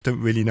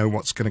don't really know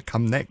what's going to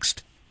come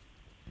next.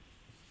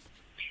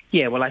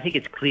 Yeah, well, I think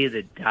it's clear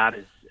that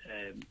data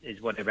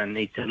is what everyone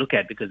needs to look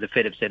at, because the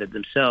Fed have said it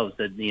themselves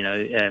that,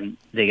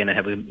 they're going to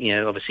have,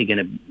 obviously going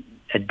to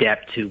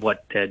adapt to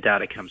what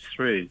data comes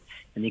through.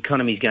 And the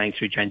economy is going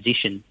through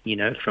transition,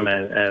 from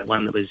a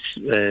one that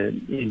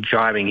was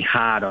driving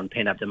hard on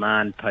pent-up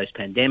demand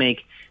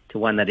post-pandemic to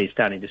one that is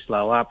starting to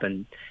slow up.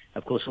 And,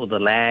 of course, all the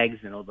lags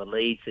and all the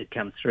leads that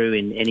come through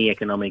in any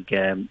economic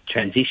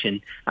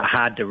transition are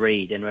hard to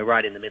read, and we're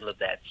right in the middle of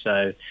that.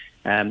 So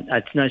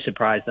it's no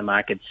surprise the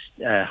market's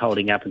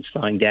holding up and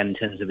slowing down in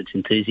terms of its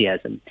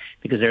enthusiasm,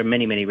 because there are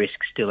many, many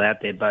risks still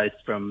out there, both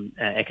from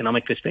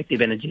economic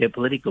perspective and a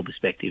geopolitical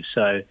perspective.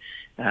 So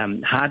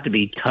hard to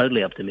be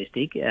totally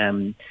optimistic.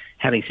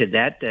 Having said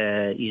that,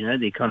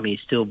 the economy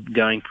is still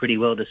going pretty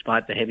well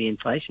despite the heavy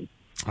inflation.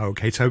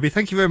 Okay, Toby,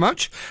 thank you very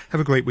much. Have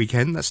a great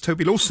weekend. That's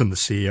Toby Lawson, the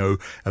CEO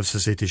of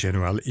Societe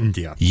Generale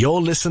India. You're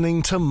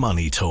listening to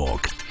Money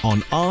Talk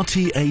on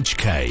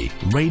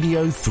RTHK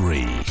Radio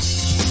 3.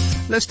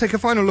 Let's take a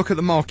final look at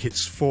the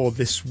markets for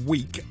this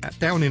week.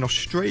 Down in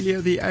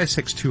Australia, the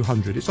ASX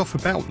 200 is off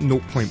about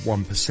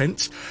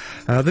 0.1%.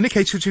 The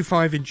Nikkei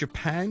 225 in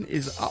Japan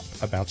is up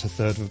about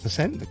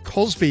 0.33%. The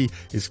Kospi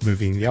is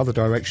moving the other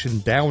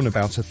direction, down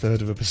about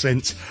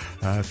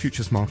 0.33%.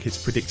 Futures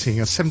markets predicting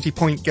a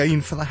 70-point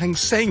gain for the Hang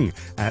Seng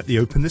at the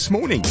open this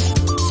morning.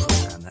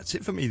 That's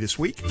it for me this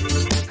week.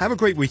 Have a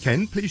great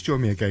weekend. Please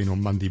join me again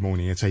on Monday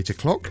morning at 8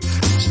 o'clock.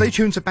 Stay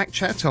tuned to Back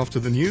Chat after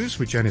the news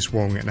with Janice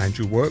Wong and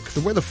Andrew Work. The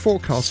weather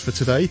forecast for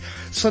today: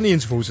 sunny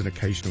intervals and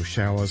occasional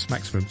showers,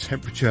 maximum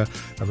temperature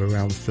of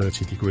around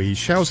 30 degrees.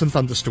 Showers and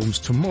thunderstorms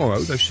tomorrow.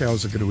 Those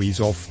showers are going to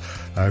ease off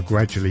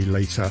gradually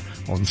later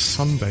on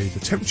Sunday. The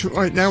temperature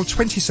right now,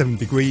 27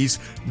 degrees,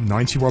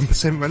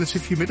 91%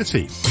 relative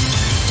humidity.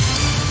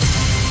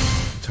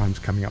 Time's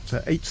coming up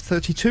to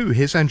 8:32.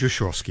 Here's Andrew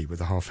Shorosky with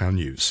the half-hour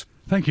news.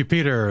 Thank you,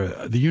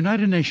 Peter. The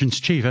United Nations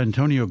chief,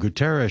 Antonio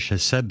Guterres,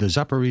 has said the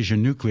Zaporizhzhia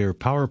nuclear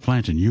power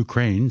plant in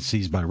Ukraine,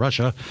 seized by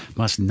Russia,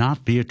 must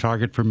not be a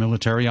target for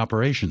military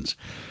operations.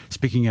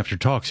 Speaking after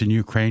talks in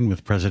Ukraine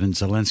with President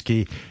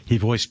Zelensky, he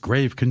voiced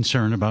grave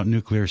concern about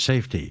nuclear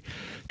safety.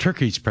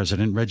 Turkey's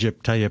President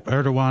Recep Tayyip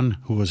Erdogan,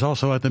 who was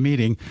also at the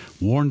meeting,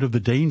 warned of the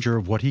danger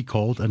of what he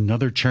called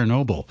another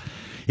Chernobyl.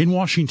 In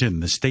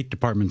Washington, the State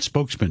Department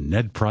spokesman,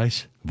 Ned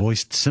Price,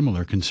 voiced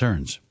similar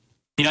concerns.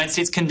 The United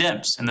States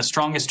condemns, in the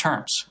strongest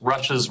terms,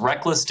 Russia's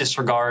reckless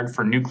disregard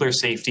for nuclear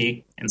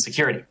safety and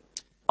security.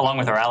 Along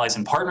with our allies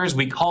and partners,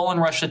 we call on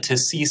Russia to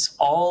cease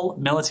all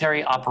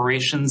military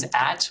operations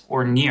at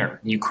or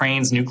near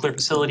Ukraine's nuclear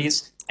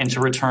facilities and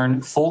to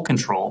return full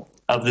control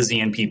of the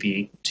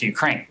ZNPP to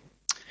Ukraine.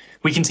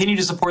 We continue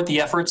to support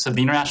the efforts of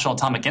the International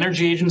Atomic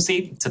Energy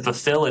Agency to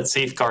fulfill its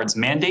safeguards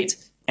mandate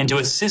and to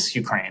assist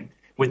Ukraine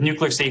with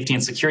nuclear safety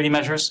and security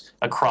measures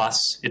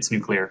across its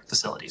nuclear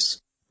facilities.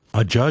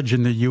 A judge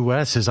in the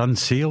U.S. has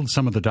unsealed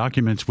some of the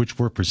documents which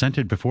were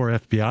presented before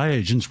FBI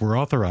agents were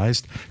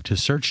authorized to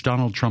search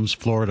Donald Trump's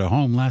Florida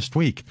home last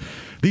week.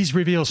 These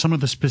reveal some of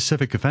the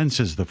specific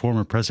offenses the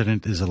former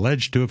president is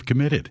alleged to have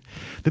committed.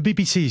 The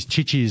BBC's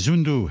Chichi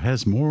Zundu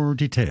has more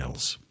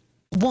details.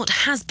 What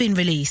has been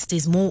released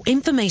is more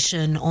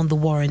information on the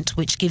warrant,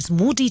 which gives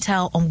more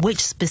detail on which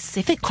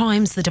specific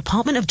crimes the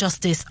Department of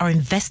Justice are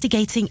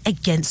investigating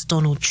against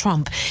Donald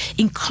Trump,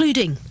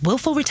 including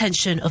willful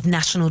retention of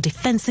national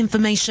defense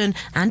information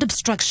and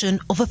obstruction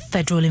of a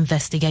federal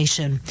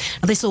investigation.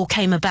 This all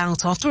came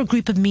about after a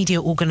group of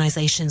media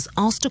organizations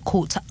asked a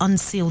court to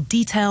unseal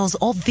details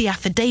of the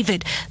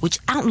affidavit, which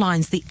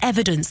outlines the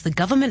evidence the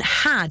government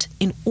had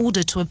in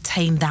order to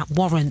obtain that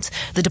warrant.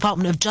 The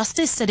Department of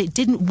Justice said it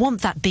didn't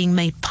want that being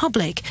made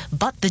public,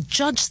 but the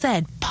judge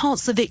said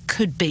parts of it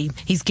could be.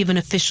 He's given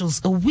officials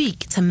a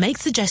week to make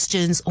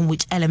suggestions on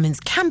which elements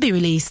can be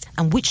released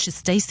and which should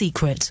stay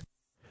secret.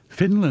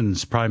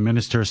 Finland's Prime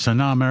Minister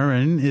Sanna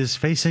Marin is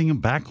facing a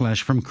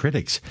backlash from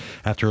critics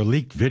after a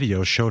leaked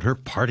video showed her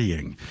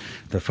partying.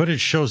 The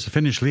footage shows the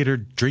Finnish leader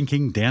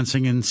drinking,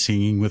 dancing and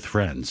singing with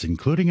friends,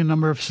 including a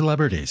number of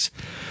celebrities.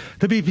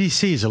 The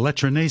BBC's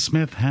Elettra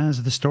Naismith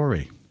has the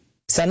story.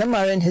 Sanna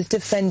Marin has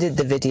defended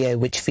the video,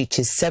 which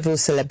features several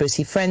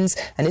celebrity friends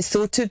and is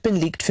thought to have been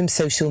leaked from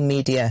social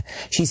media.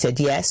 She said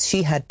yes,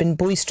 she had been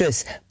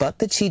boisterous, but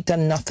that she'd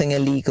done nothing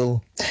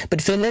illegal.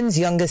 But Finland's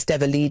youngest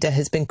ever leader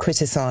has been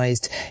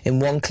criticised.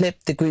 In one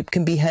clip, the group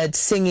can be heard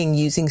singing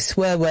using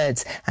swear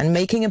words and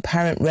making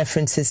apparent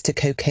references to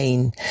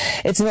cocaine.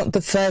 It's not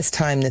the first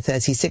time the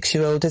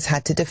 36-year-old has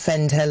had to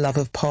defend her love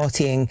of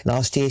partying.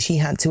 Last year, she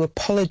had to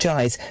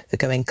apologise for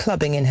going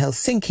clubbing in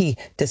Helsinki,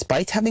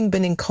 despite having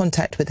been in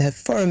contact with her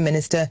foreign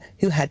minister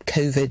who had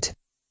COVID.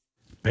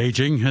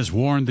 Beijing has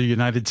warned the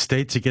United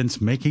States against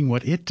making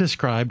what it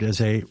described as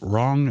a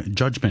wrong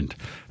judgment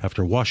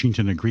after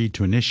Washington agreed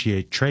to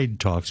initiate trade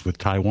talks with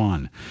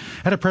Taiwan.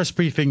 At a press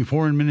briefing,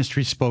 Foreign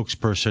Ministry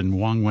spokesperson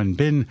Wang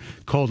Wenbin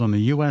called on the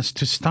U.S.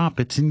 to stop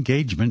its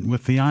engagement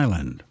with the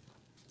island.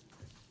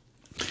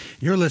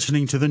 You're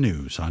listening to the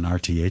news on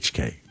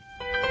RTHK.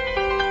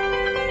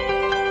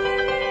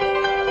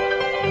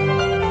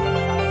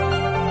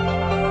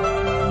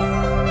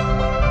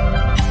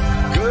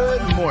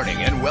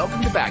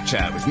 welcome to Back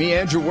Chat with me,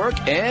 Andrew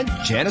Work, and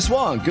Janice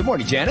Wong. Good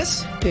morning,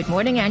 Janice. Good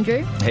morning,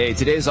 Andrew. Hey,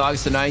 today's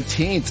August the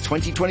 19th,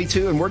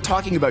 2022, and we're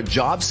talking about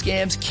job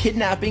scams,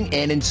 kidnapping,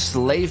 and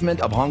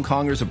enslavement of Hong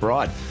Kongers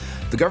abroad.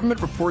 The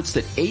government reports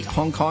that 8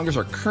 Hong Kongers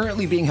are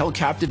currently being held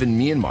captive in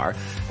Myanmar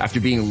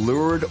after being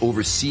lured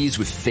overseas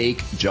with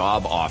fake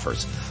job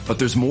offers. But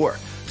there's more.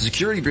 The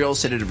Security Bureau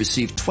said it had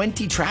received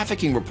 20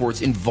 trafficking reports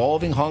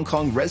involving Hong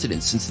Kong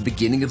residents since the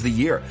beginning of the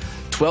year.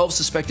 12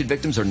 suspected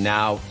victims are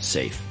now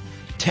safe.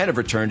 10 have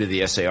returned to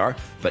the SAR,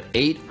 but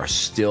 8 are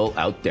still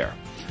out there.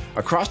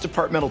 A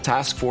cross-departmental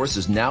task force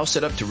is now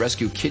set up to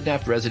rescue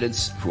kidnapped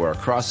residents who are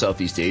across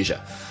Southeast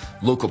Asia.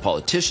 Local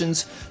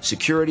politicians,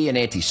 security, and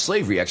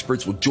anti-slavery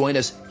experts will join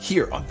us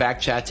here on Back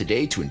Chat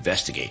today to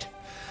investigate.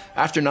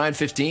 After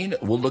 9:15,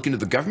 we'll look into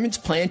the government's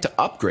plan to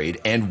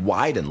upgrade and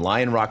widen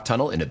Lion Rock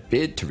Tunnel in a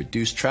bid to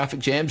reduce traffic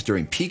jams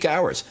during peak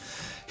hours.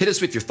 Hit us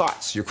with your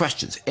thoughts, your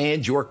questions,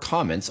 and your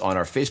comments on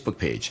our Facebook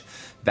page.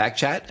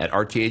 Backchat at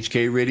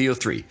RTHK Radio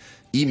 3.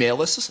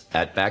 Email us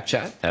at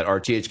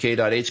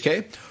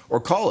backchat@rthk.hk or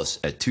call us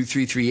at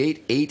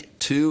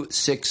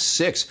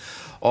 2338-8266.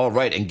 All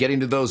right, and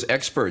getting to those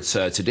experts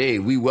today,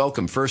 we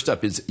welcome, first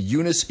up is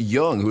Eunice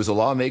Yung, who is a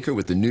lawmaker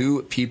with the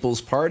New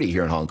People's Party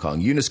here in Hong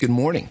Kong. Eunice, good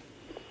morning.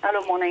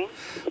 Hello, morning.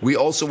 We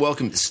also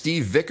welcome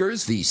Steve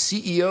Vickers, the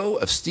CEO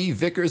of Steve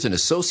Vickers and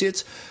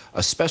Associates,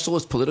 a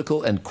specialist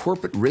political and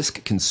corporate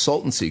risk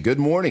consultancy. Good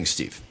morning,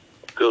 Steve.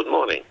 Good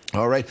morning.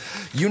 All right.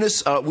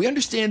 Eunice, we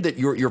understand that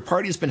your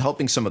party has been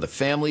helping some of the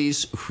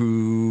families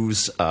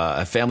whose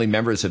family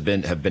members have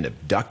been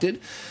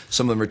abducted.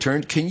 Some of them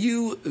returned. Can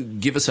you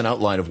give us an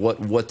outline of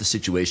what the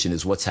situation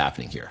is, what's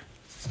happening here?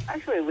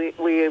 Actually,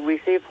 we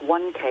received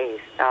one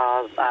case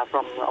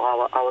from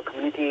our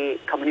community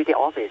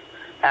office,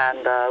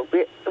 and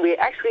we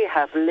actually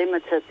have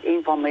limited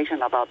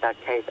information about that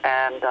case,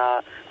 and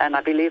I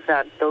believe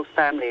that those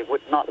families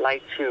would not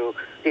like to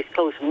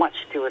disclose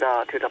much to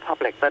the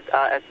public. But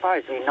as far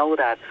as we know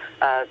that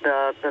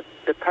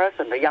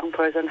the young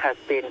person has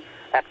been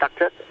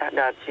abducted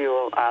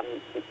to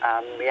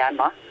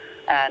Myanmar,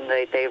 and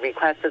they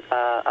requested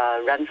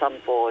a ransom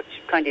for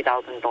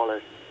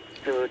 $20,000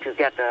 to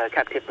get the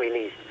captive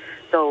released.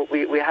 So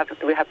we have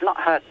not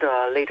heard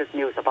the latest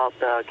news about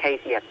the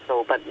case yet.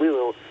 But we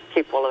will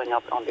keep following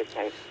up on this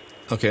case.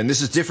 Okay, and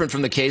this is different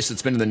from the case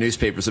that's been in the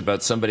newspapers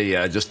about somebody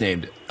just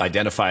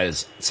identified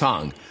as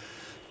Tsang.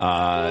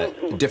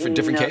 Different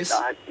case?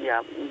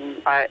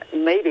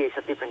 Maybe it's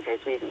a different case.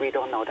 We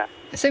don't know that.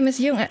 So, Ms.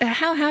 Yung,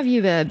 how have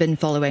you been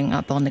following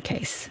up on the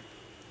case?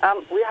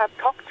 We have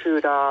talked to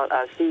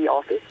the CE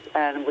office,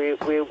 and we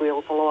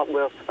will follow up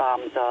with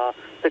the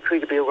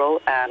Security Bureau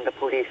and the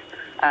police,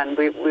 and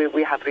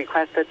we have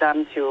requested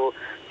them to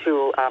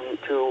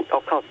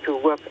of course to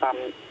work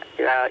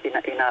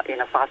in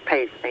a fast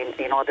pace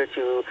in order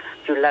to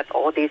let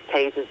all these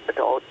cases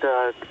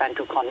and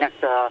to connect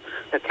the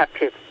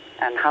captives,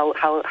 and how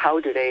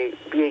do they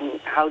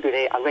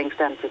arrange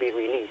them to be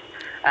released.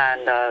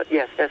 And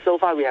yes, so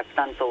far we have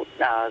done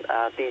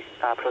these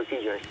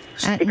procedures,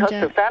 because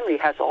the family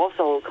has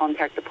also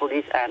contacted the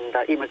police and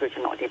the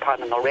immigration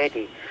department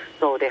already,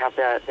 so they have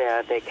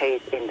their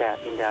case in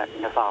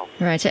the file.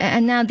 Right,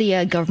 and now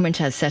the government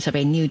has set up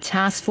a new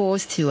task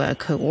force to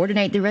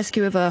coordinate the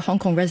rescue of Hong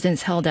Kong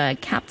residents held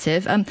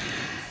captive.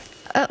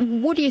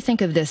 What do you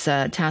think of this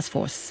task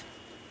force?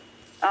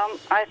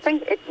 I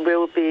think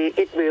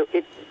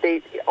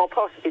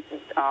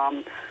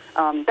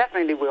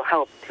definitely will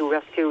help to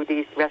rescue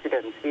these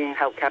residents being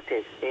held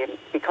captive,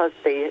 because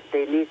they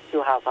need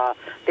to have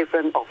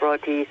different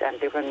authorities and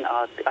different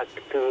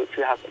to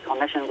have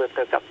connection with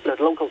the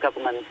local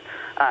governments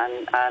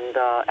and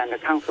the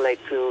consulate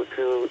to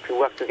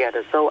work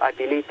together. So I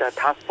believe the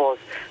task force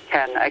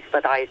can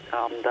expedite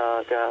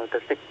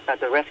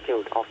the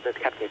rescue of the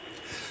captives.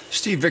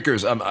 Steve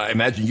Vickers, I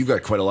imagine you've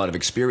got quite a lot of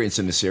experience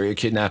in this area.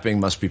 Kidnapping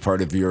must be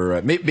part of your,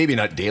 maybe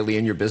not daily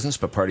in your business,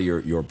 but part of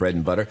your bread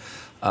and butter.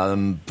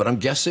 But I'm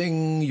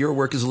guessing your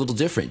work is a little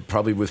different,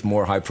 probably with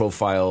more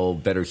high-profile,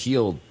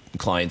 better-heeled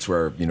clients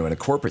where, in a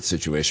corporate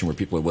situation where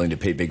people are willing to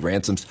pay big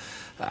ransoms.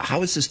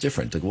 How is this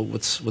different? Like,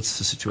 what's the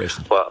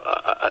situation? Well,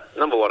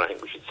 number one, I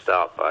think we should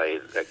start by,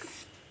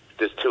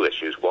 there's two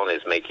issues. One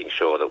is making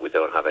sure that we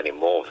don't have any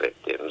more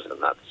victims,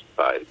 and that's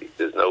by,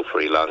 there's no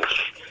free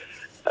lunch.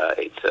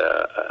 It's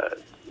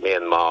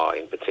Myanmar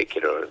in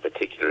particular in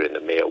the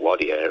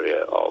Myanmar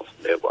area of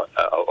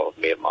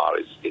Myanmar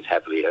is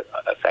heavily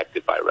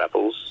affected by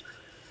rebels.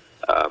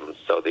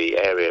 So the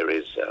area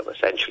is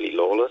essentially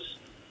lawless.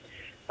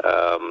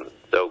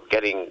 So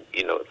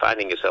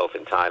finding yourself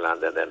in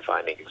Thailand and then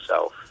finding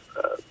yourself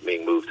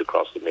being moved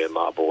across the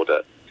Myanmar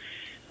border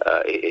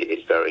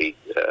is very,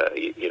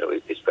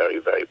 it's very,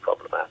 very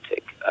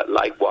problematic.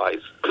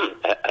 Likewise,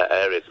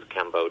 areas of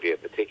Cambodia in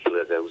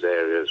particular, those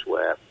areas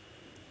where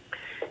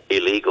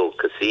illegal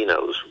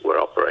casinos were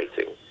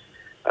operating.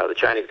 The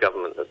Chinese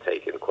government have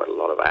taken quite a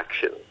lot of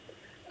action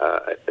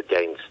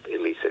against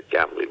illicit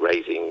gambling,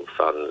 raising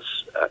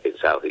funds in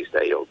Southeast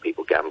Asia, or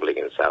people gambling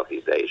in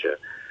Southeast Asia.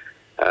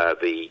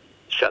 The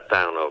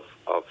shutdown of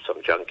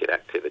some junket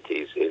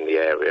activities in the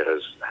area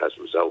has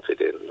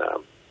resulted in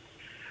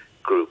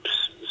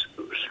groups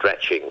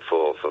stretching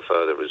for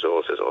further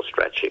resources or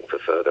stretching for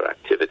further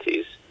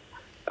activities.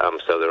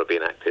 So there have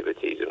been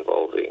activities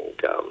involving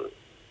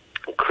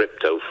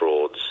crypto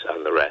frauds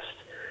and the rest.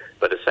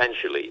 But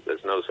essentially,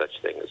 there's no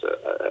such thing as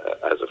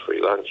a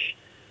free lunch.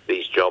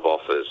 These job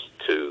offers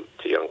to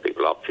young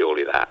people are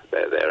purely that.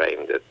 They're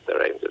aimed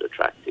at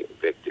attracting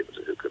victims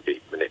who could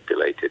be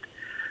manipulated,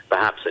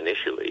 perhaps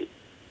initially,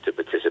 to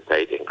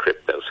participate in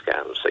crypto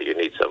scams. So you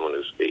need someone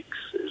who's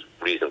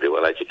reasonably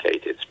well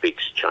educated,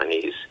 speaks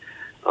Chinese,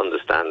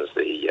 understands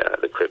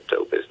the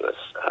crypto business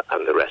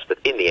and the rest. But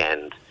in the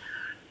end,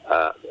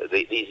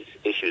 these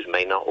issues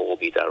may not all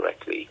be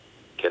directly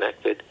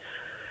connected.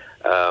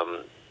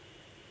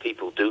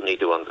 People do need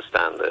to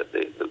understand that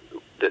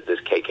this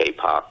KK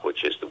Park,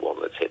 which is the one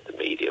that's hit the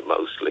media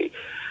mostly,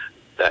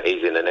 that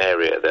is in an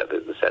area that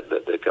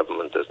the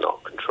government does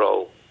not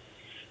control.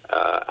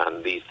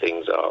 And these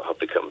things have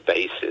become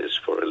bases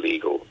for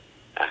illegal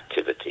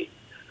activity.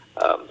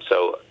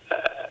 So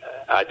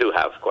I do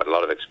have quite a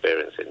lot of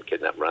experience in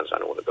kidnap runs. I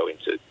don't want to go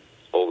into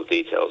all the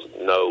details.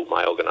 No,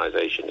 my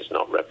organization is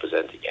not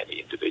representing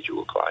any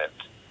individual client.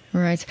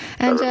 Right.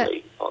 And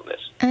on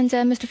this. And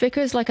Mr.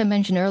 Vickers, like I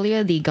mentioned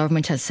earlier, the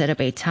government has set up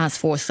a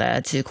task force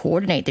to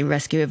coordinate the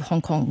rescue of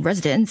Hong Kong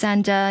residents.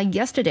 And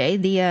yesterday,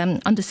 the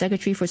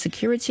Undersecretary for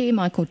Security,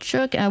 Michael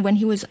Chuk, when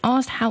he was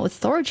asked how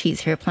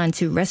authorities here plan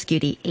to rescue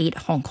the 8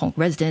 Hong Kong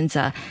residents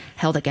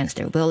held against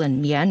their will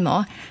in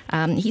Myanmar,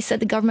 he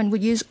said the government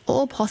would use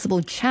all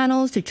possible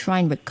channels to try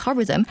and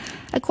recover them.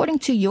 According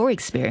to your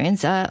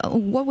experience,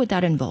 what would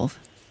that involve?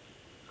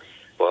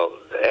 Well,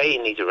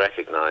 you need to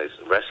recognize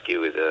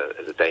rescue is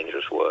a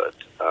dangerous word.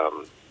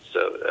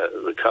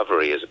 So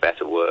recovery is a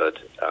better word.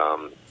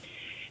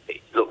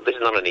 Look, this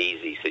is not an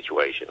easy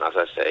situation. As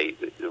I say,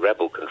 the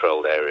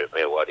rebel-controlled area of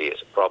Myanmar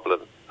is a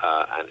problem,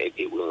 and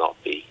it will not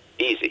be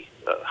easy.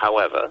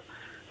 However,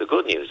 the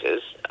good news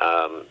is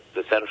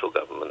the central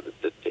government,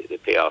 the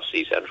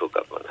PRC central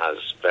government, has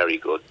very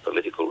good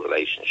political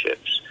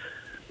relationships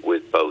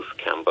with both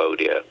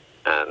Cambodia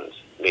and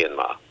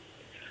Myanmar.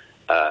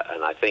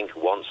 And I think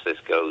once this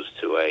goes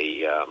to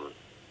a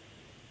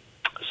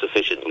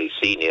sufficiently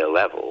senior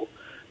level,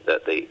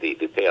 that the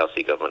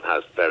PRC government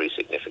has very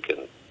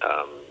significant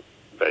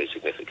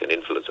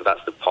influence. So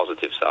that's the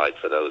positive side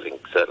for those,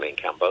 certainly in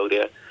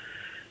Cambodia.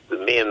 The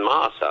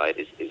Myanmar side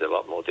is a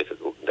lot more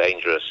difficult and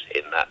dangerous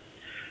in that,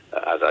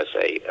 as I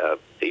say,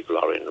 people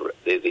are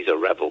these are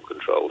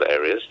rebel-controlled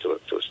areas to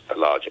a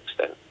large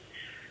extent.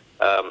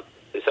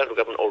 The central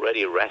government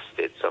already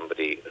arrested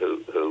somebody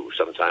who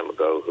some time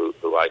ago,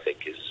 who I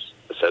think is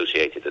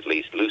associated at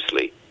least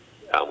loosely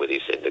with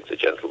these syndics, a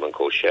gentleman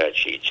called Sher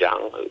Chi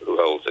Jiang, who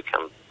holds a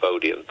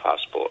Cambodian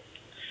passport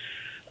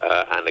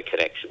and a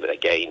connection with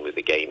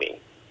the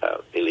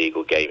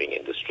illegal gaming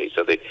industry.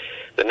 So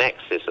the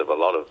nexus of a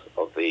lot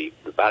of the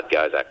bad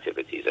guys'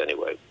 activities,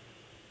 anyway,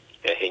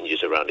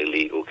 hinges around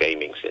illegal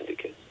gaming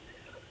syndicates.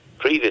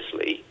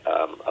 Previously,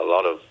 a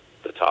lot of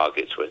the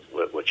targets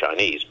were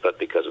Chinese, but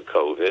because of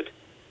COVID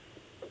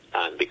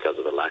and because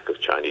of the lack of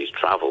Chinese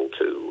travel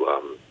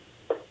to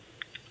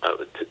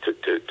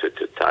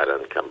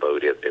Thailand,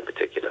 Cambodia in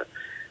particular,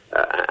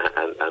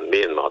 and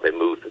Myanmar, they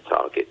moved the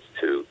targets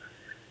to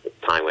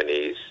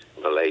Taiwanese,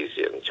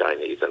 Malaysian,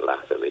 Chinese, and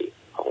latterly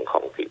Hong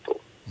Kong people.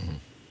 Mm-hmm.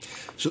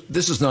 So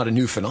this is not a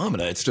new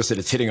phenomena. It's just that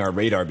it's hitting our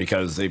radar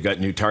because they've got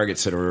new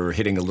targets that are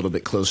hitting a little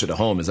bit closer to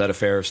home. Is that a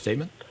fair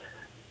statement?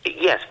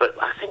 Yes, but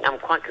I think I'm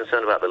quite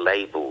concerned about the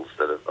labels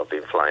that have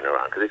been flying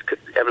around, because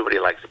everybody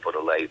likes to put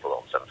a label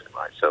on something,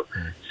 right? So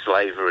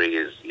slavery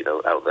is,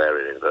 out there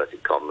in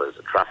inverted commas,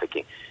 and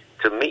trafficking.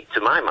 To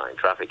my mind,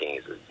 trafficking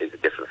is a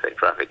different thing.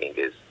 Trafficking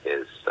is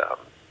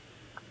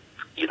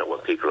when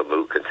people are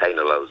moved,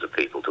 container loads of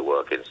people to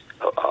work in,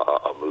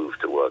 are moved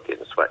to work in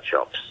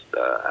sweatshops,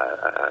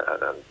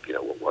 and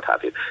what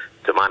have you.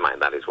 To my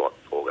mind, that is what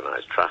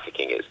organized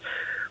trafficking is.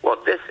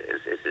 What this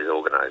is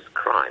organized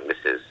crime. This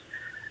is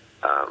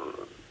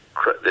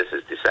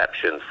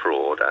deception,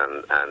 fraud,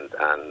 and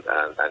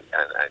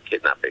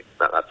kidnapping.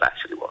 That's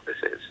actually what this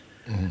is.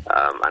 Mm-hmm.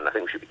 And I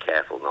think we should be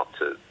careful not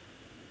to,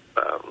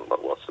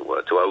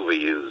 to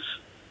overuse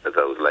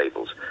those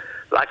labels.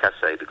 Like I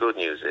say, the good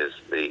news is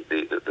the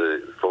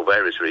for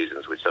various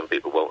reasons, which some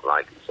people won't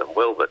like and some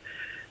will, but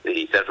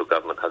the central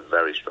government has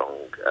very strong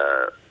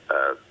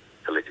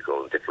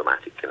political and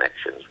diplomatic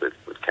connections with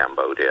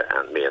Cambodia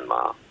and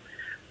Myanmar.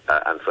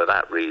 And for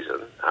that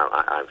reason,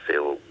 I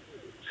feel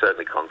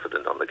certainly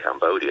confident on the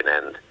Cambodian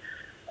end,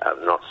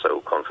 not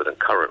so confident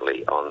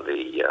currently on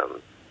the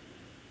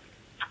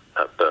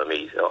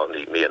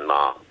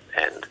Myanmar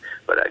end.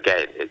 But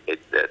again,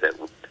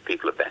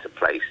 people are better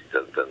placed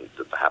than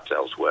perhaps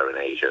elsewhere in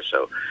Asia.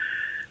 So,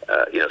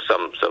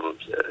 some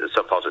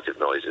positive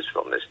noises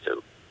from this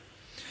too.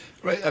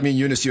 Right. I mean,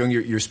 Eunice Yung,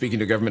 you're speaking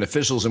to government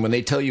officials, and when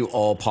they tell you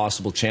all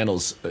possible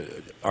channels,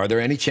 are there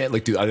any are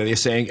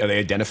they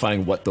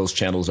identifying what those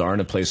channels are in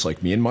a place like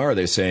Myanmar? Are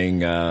they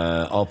saying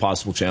all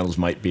possible channels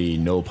might be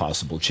no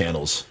possible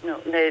channels? No,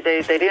 they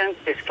they didn't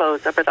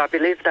disclose, but I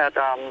believe that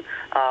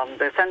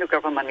the central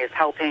government is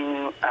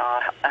helping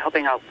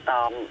out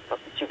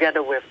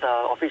together with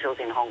the officials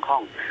in Hong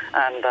Kong,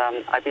 and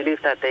I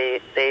believe that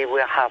they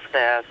will have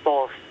their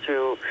force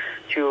to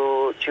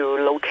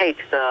locate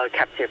the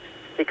captives.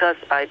 Because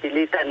I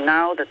believe that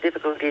now the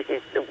difficulties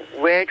is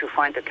where to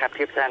find the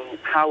captives and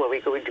how are we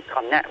going to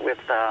connect with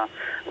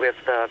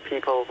the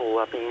people who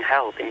are being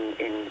held in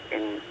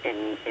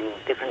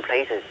different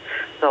places.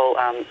 So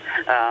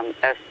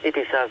as it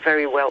is a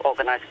very well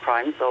organized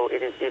crime, so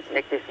it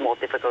makes it more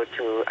difficult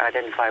to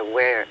identify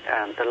where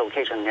the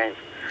location is.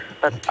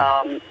 But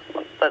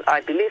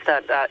I believe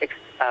that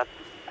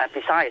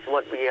besides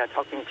what we are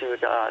talking to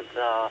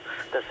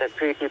the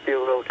Security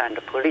Bureau and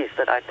the police,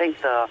 that I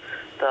think the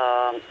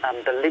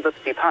Labor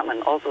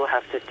Department also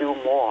have to do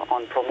more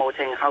on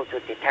promoting how to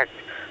detect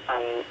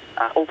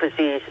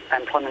overseas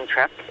employment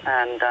traps,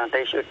 and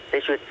they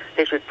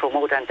should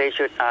promote and they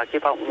should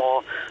give out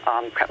more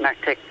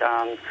pragmatic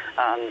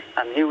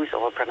news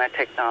or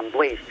pragmatic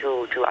ways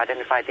to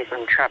identify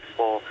different traps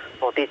for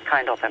this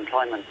kind of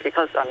employment.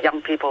 Because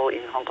young people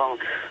in Hong Kong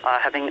are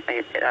having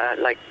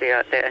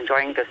they're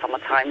enjoying the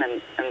summertime,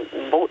 and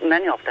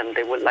many of them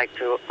they would like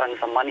to earn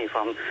some money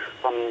from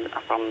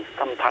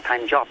some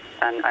part-time jobs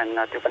and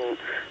different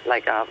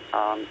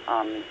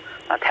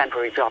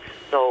temporary jobs.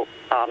 So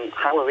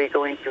how are we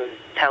going to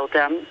tell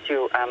them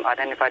to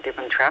identify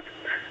different traps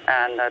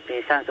and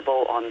be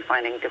sensible on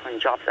finding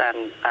different jobs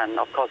and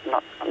of course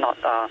not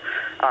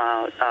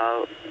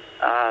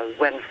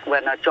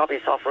when a job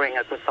is offering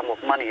a good sum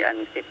of money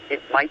and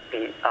it might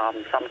be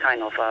some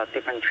kind of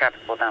different trap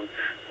for them.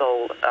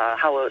 So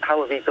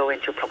how are we going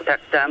to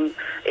protect them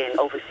in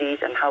overseas,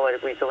 and how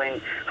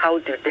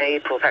do they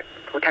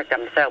protect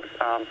themselves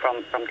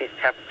from this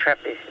trap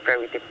is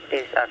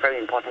very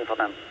important for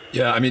them.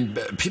 Yeah, I mean,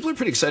 people are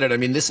pretty excited. I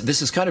mean,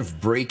 this is kind of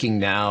breaking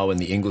now in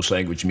the English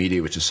language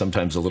media, which is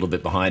sometimes a little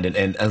bit behind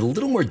and a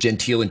little more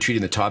genteel in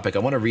treating the topic. I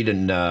want to read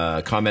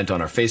a comment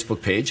on our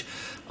Facebook page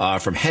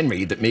from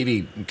Henry that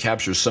maybe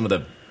captures some of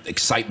the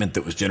excitement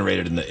that was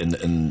generated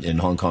in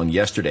Hong Kong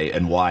yesterday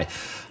and why.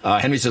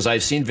 Henry says,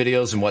 I've seen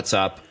videos in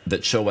WhatsApp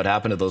that show what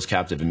happened to those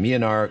captive in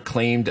Myanmar,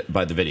 claimed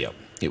by the video.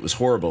 It was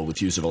horrible,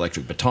 with use of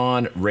electric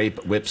baton,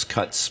 rape, whips,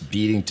 cuts,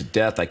 beating to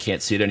death. I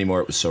can't see it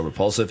anymore. It was so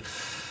repulsive.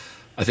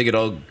 I think it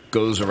all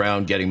goes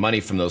around getting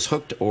money from those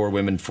hooked or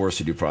women forced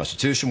to do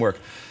prostitution work.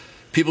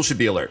 People should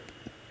be alert.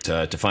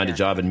 To find a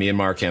job in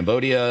Myanmar,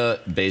 Cambodia,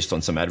 based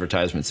on some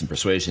advertisements and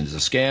persuasion is a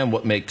scam.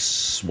 What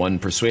makes one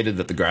persuaded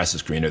that the grass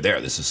is greener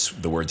there? This is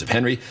the words of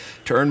Henry.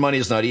 To earn money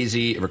is not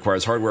easy. It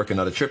requires hard work and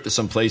not a trip to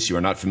some place you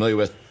are not familiar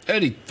with.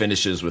 And he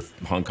finishes with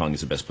Hong Kong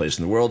is the best place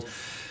in the world,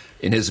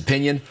 in his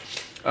opinion.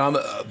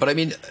 But I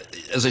mean,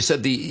 as I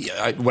said,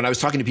 when I was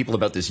talking to people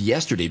about this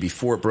yesterday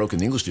before it broke in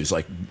the English news,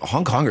 like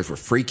Hong Kongers were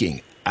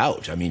freaking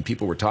out. I mean,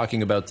 people were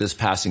talking about this,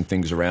 passing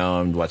things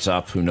around, what's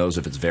up, who knows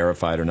if it's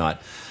verified or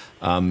not.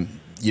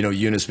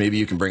 Eunice, maybe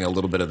you can bring a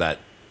little bit of that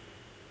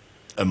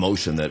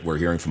emotion that we're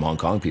hearing from Hong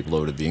Kong people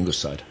over to the English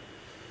side.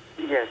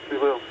 Yes, we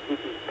will.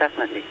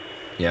 Definitely.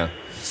 Yeah.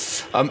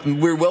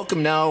 We're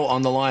welcome now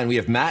on the line. We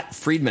have Matt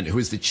Friedman, who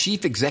is the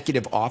Chief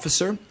Executive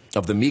Officer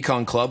of the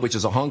Mekong Club, which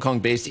is a Hong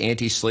Kong-based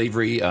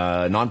anti-slavery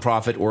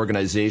nonprofit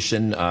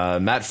organization.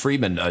 Matt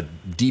Friedman, a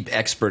deep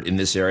expert in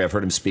this area. I've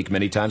heard him speak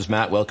many times.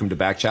 Matt, welcome to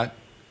Backchat.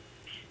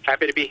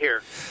 Happy to be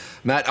here.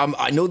 Matt,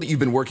 I know that you've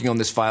been working on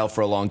this file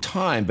for a long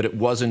time, but it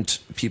wasn't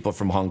people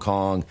from Hong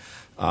Kong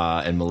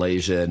and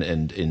Malaysia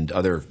and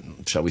other,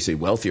 shall we say,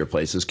 wealthier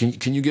places.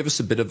 Can you give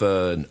us a bit of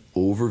an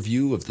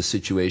overview of the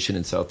situation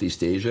in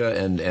Southeast Asia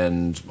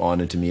and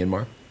on into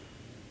Myanmar?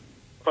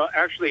 Well,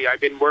 actually, I've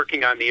been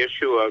working on the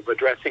issue of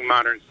addressing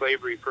modern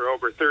slavery for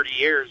over 30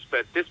 years,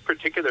 but this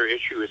particular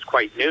issue is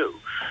quite new.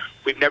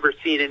 We've never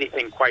seen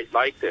anything quite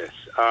like this.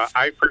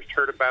 I first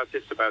heard about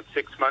this about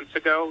 6 months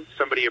ago.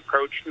 Somebody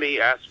approached me,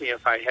 asked me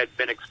if I had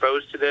been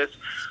exposed to this.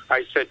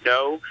 I said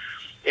no.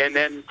 And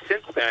then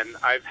since then,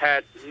 I've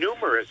had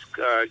numerous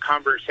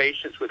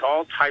conversations with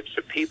all types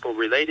of people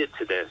related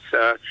to this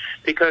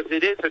because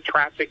it is a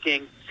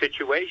trafficking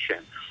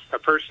situation. A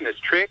person is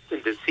tricked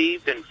and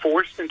deceived and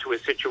forced into a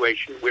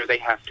situation where they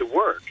have to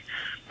work.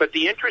 But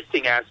the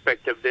interesting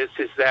aspect of this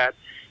is that,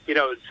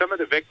 some of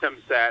the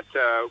victims that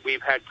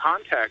we've had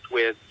contact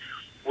with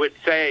would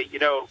say,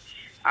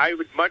 I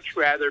would much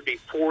rather be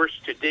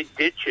forced to dig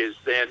ditches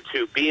than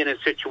to be in a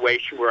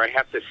situation where I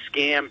have to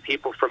scam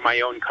people from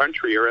my own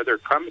country or other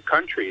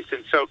countries.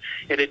 And so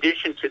in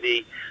addition to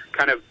the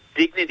kind of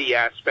dignity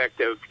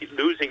aspect of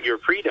losing your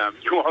freedom,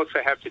 you also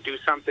have to do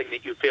something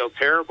that you feel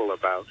terrible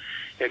about.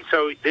 And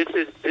so this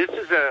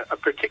is a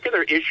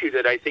particular issue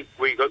that I think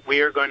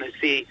we are going to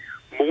see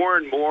more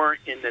and more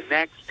in the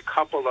next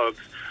couple of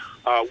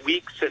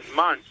weeks and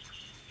months,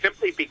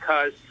 simply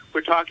because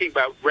we're talking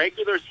about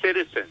regular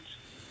citizens,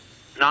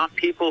 not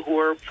people who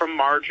are from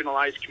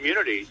marginalized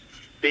communities,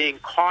 being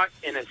caught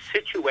in a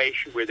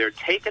situation where they're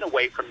taken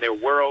away from their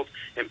world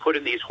and put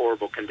in these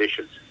horrible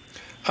conditions.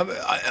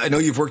 I know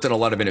you've worked on a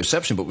lot of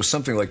interception, but with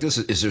something like this,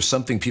 is there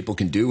something people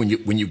can do when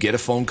you get a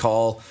phone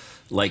call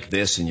like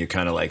this, and you're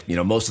kind of like,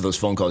 most of those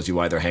phone calls, you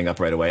either hang up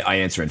right away. I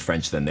answer in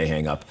French, then they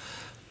hang up.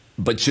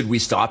 But should we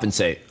stop and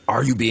say,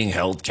 are you being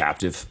held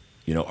captive?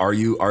 Are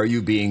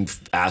you being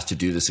asked to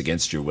do this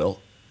against your will?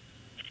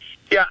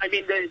 Yeah, I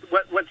mean,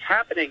 what's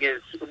happening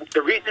is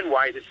the reason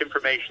why this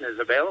information is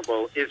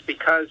available is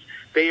because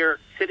they are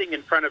sitting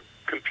in front of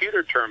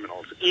computer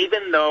terminals,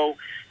 even though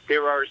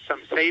there are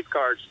some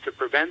safeguards to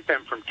prevent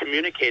them from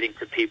communicating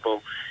to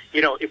people.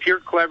 If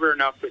you're clever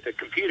enough with a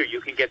computer, you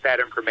can get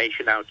that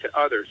information out to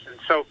others. And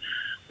so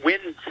when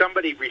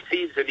somebody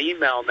receives an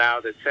email now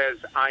that says,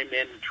 I'm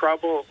in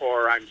trouble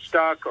or I'm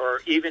stuck,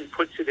 or even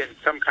puts it in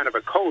some kind of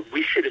a code,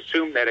 we should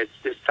assume that it's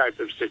this type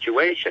of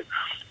situation.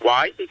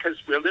 Why? Because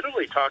we're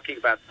literally talking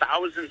about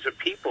thousands of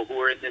people who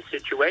are in this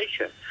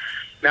situation.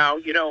 Now,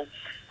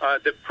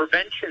 the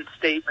prevention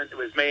statement that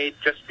was made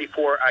just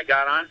before I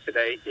got on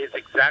today is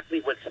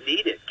exactly what's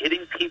needed.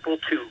 Getting people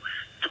to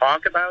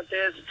talk about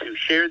this, to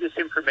share this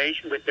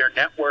information with their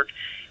network.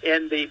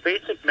 And the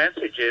basic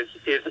message is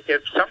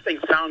if something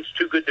sounds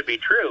too good to be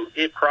true,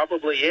 it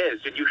probably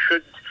is, and you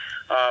shouldn't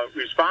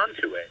respond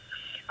to it.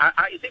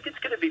 I think it's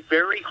going to be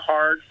very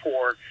hard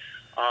for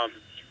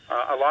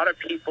a lot of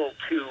people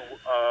to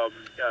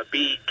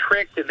be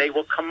tricked, and they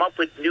will come up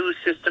with new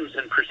systems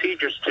and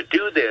procedures to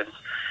do this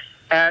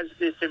as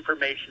this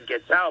information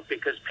gets out,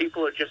 because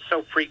people are just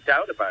so freaked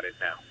out about it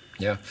now.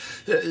 Yeah.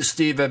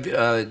 Steve,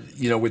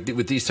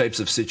 with these types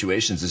of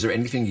situations, is there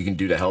anything you can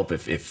do to help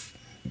if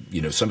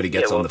somebody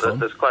gets on the phone?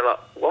 There's quite a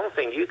lot. One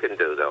thing you can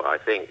do, though, I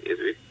think,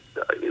 is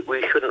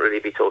we shouldn't really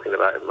be talking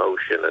about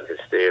emotion and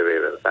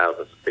hysteria and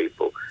thousands of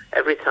people.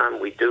 Every time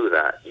we do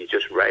that, you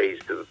just raise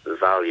the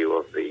value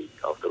of the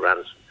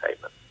ransom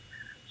payment.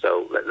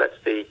 So let's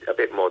be a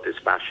bit more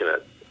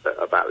dispassionate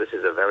about this.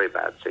 Is a very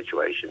bad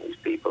situation. These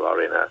people are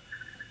in a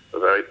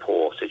very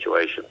poor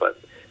situation,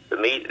 but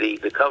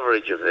the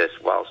coverage of this,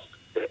 whilst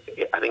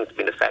I think it's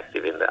been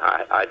effective in that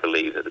I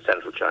believe that the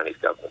Central Chinese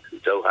government, who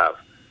do have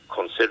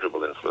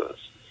considerable influence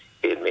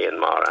in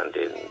Myanmar and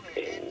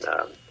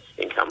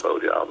in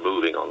Cambodia, are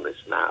moving on this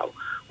now.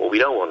 What we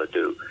don't want to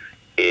do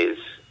is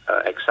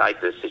excite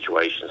this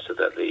situation so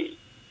that the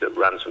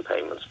ransom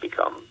payments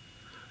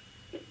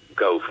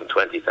go from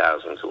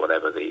 20,000 to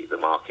whatever the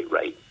market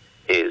rate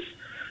is,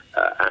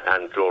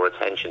 and draw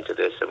attention to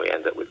this, and we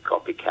end up with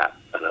copycat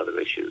and other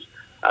issues.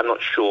 I'm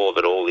not sure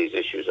that all these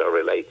issues are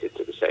related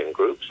to the same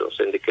groups or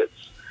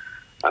syndicates.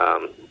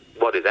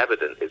 What is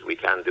evident is we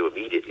can do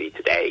immediately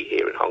today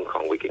here in Hong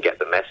Kong, we can get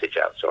the message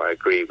out. So I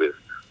agree with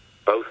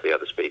both the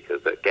other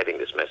speakers that getting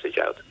this message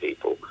out to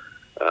people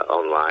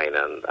online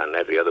and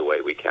every other way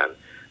we can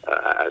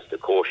as the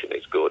caution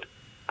is good.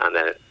 And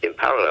then in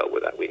parallel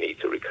with that, we need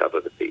to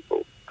recover the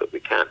people that we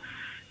can.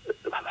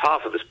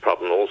 Half of this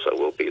problem also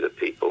will be that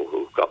people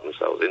who've got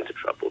themselves into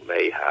trouble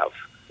may have,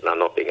 and I'm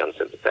not being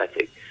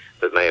unsympathetic,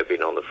 but may have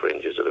been on the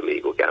fringes of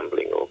illegal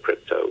gambling or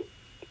crypto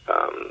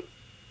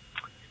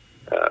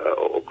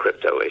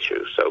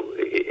issues. So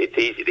it's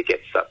easy to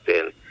get sucked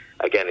in.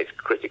 Again, it's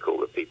critical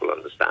that people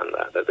understand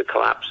that the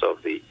collapse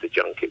of the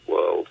junket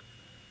world,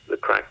 the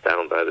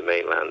crackdown by the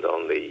mainland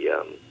on the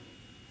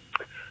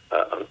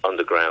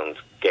underground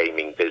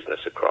gaming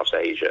business across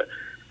Asia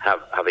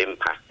have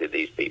impacted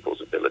these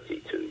people's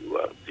ability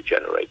to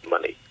generate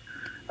money.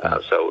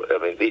 So I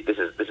mean, this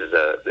is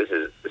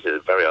a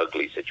very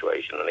ugly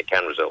situation, and it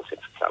can result in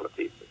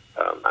fatalities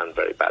and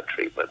very bad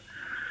treatment.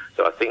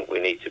 So I think we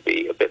need to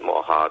be a bit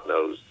more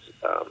hard-nosed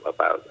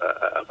about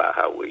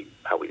how we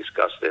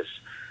discuss this,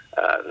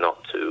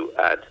 not to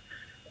add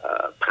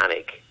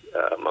panic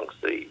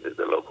amongst the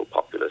local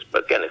populace.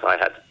 But again, if I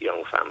had a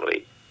young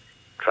family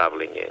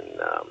traveling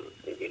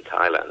in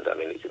Thailand, I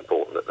mean, it's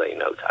important that they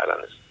know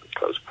Thailand is in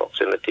close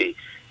proximity.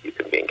 You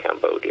can be in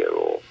Cambodia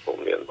or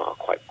Myanmar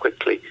quite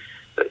quickly.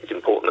 But it's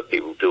important that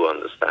people do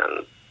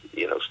understand,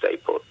 stay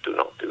put, do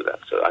not do that.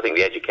 So I think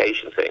the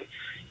education thing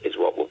is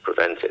what will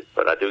prevent it.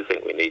 But I do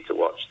think we need to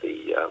watch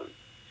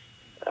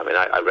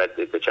I read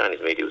the Chinese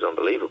media was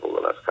unbelievable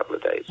the last couple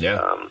of days.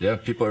 Yeah,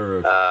 people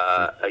are.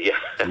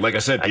 Like I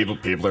said, people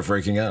are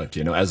freaking out.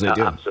 As they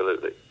do.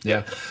 Absolutely.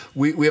 Yeah,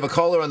 we have a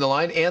caller on the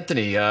line,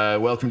 Anthony.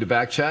 Welcome to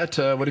Back Chat.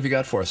 What have you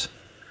got for us?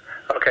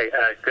 Okay,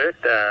 good.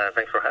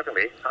 Thanks for having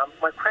me.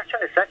 My question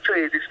is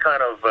actually this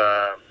kind of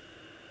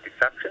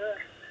deception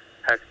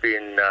has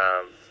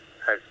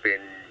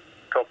been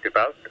talked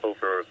about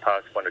over the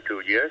past 1 or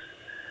 2 years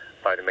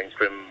by the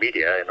mainstream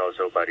media and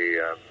also by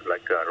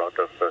a lot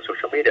of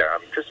social media.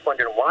 I'm just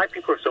wondering why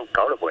people are so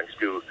gullible and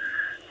still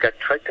get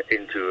tricked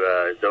into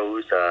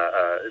those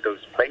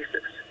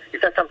places.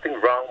 Is there something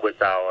wrong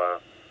with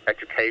our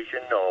education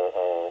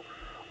or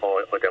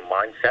their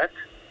mindset?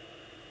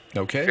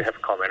 Okay. Do you have a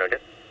comment on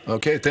it?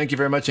 Okay, thank you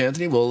very much,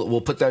 Anthony.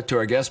 We'll put that to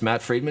our guest,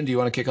 Matt Friedman. Do you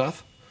want to kick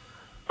off?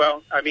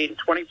 Well, I mean,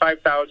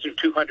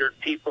 25,200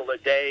 people a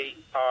day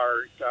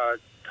are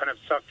kind of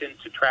sucked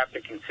into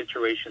trafficking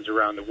situations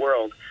around the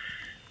world.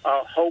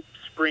 Hope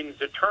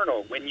springs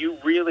eternal. When you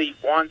really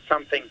want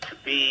something to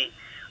be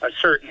a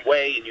certain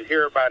way and you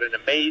hear about an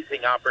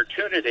amazing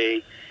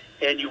opportunity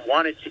and you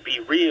want it to be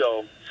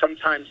real,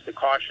 sometimes the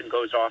caution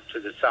goes off to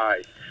the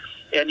side.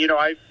 And,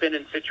 I've been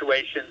in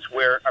situations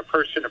where a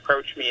person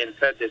approached me and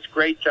said, this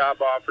great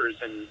job offers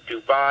in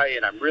Dubai,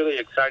 and I'm really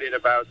excited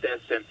about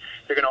this, and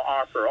they're going to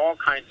offer all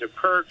kinds of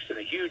perks and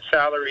a huge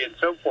salary and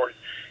so forth.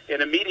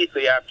 And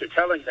immediately after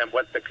telling them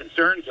what the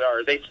concerns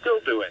are, they still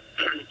do it.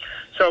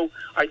 So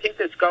I think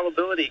this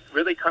gullibility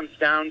really comes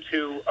down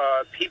to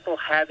people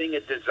having a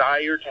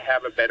desire to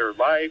have a better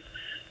life,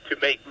 to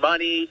make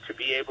money, to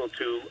be able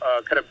to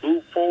kind of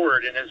move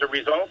forward. And as a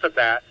result of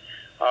that,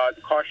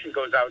 the caution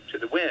goes out to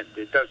the wind.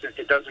 It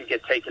doesn't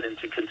get taken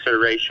into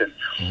consideration.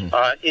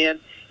 And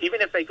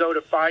even if they go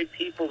to 5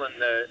 people and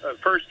the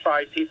first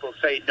 5 people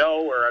say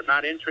no or I'm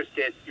not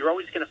interested, you're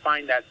always going to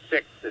find that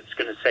 6th that's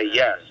going to say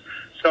yes.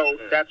 So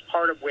that's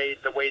part of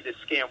the way this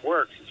scam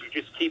works, is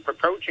you just keep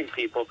approaching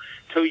people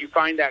till you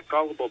find that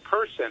gullible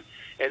person,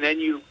 and then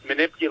you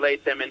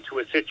manipulate them into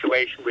a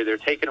situation where they're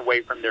taken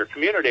away from their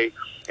community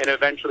and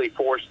eventually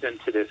forced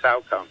into this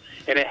outcome.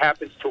 And it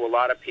happens to a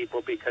lot of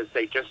people because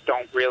they just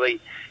don't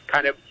really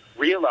kind of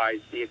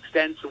realize the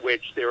extent to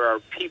which there are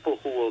people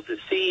who will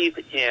deceive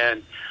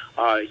and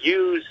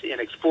use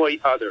and exploit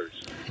others.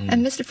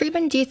 And Mr.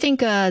 Friedman, do you think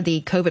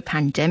the COVID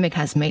pandemic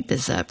has made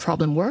this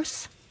problem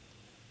worse?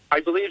 I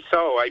believe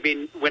so. I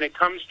mean, when it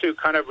comes to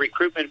kind of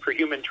recruitment for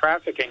human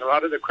trafficking, a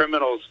lot of the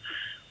criminals,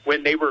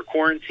 when they were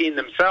quarantined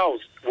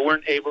themselves,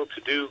 weren't able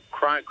to do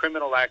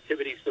criminal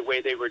activities the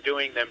way they were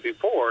doing them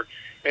before.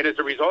 And as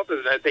a result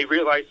of that, they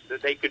realized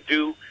that they could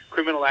do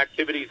criminal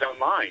activities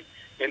online.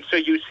 And so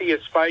you see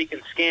a spike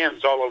in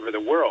scams all over the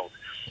world.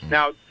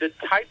 Now, the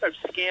type of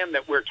scam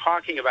that we're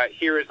talking about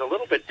here is a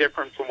little bit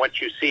different from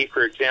what you see,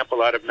 for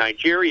example, out of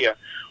Nigeria,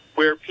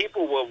 where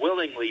people will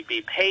willingly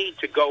be paid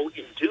to go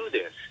and do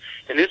this.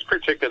 In this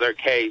particular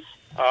case,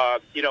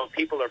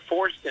 people are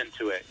forced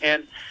into it.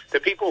 And the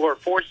people who are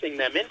forcing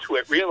them into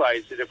it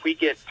realize that if we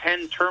get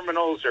 10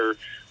 terminals or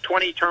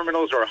 20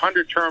 terminals or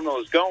 100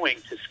 terminals going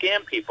to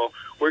scam people,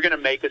 we're going to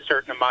make a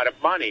certain amount of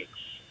money.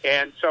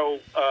 And so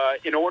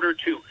in order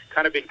to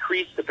kind of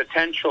increase the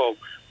potential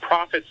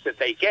profits that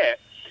they get,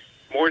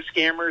 more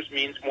scammers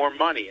means more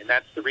money. And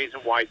that's the reason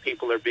why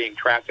people are being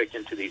trafficked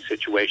into these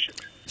situations.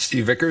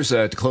 Steve Vickers,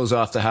 to close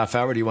off the half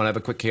hour, do you want to have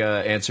a quick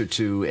answer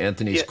to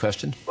Anthony's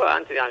question? Well,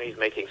 Anthony's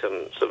making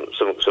some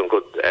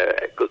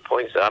good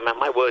points. I mean,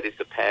 my word is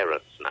to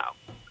parents now.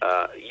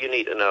 You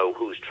need to know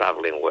who's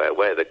traveling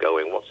where they're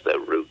going, what's their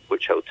route,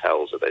 which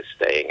hotels are they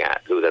staying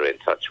at, who they're in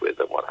touch with,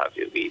 and what have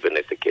you, even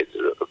if the kids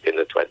are in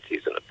the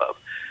 20s and above.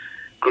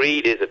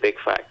 Greed is a big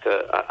factor.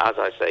 As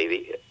I say,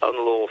 the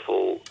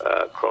unlawful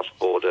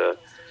cross-border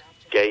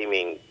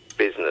gaming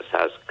business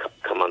has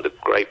come under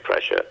great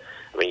pressure.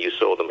 I mean, you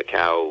saw the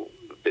Macau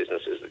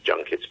businesses, the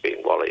junkets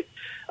being walled.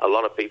 A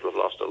lot of people have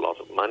lost a lot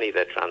of money.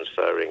 They're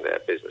transferring their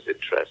business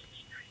interests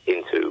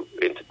into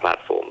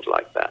platforms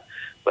like that.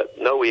 But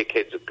know where your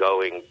kids are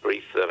going,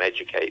 brief them,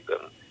 educate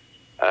them.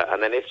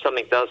 And then if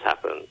something does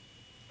happen,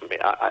 I mean,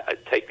 I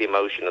take the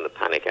emotion and the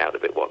panic out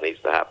of it. What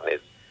needs to happen is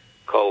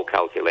cold,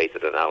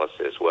 calculated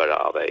analysis. Where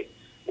are they?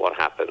 What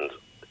happened?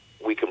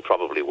 We can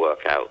probably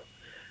work out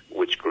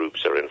which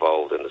groups are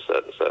involved in the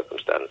certain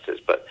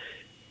circumstances. But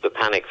the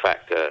panic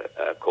factor,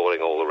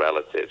 calling all the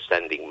relatives,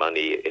 sending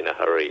money in a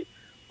hurry,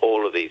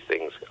 all of these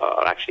things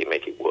are actually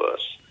make it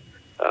worse.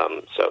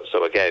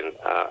 So again,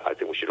 I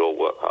think we should all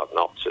work hard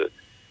not to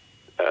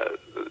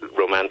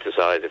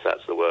romanticize, if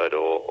that's the word,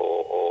 or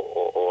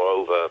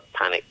over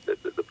panic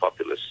the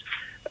populace,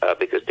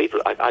 because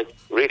people, I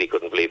really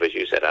couldn't believe, as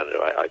you said, Andrew,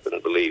 I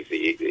couldn't believe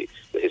the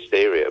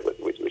hysteria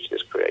which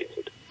this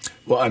created.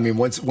 Well, I mean,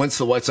 once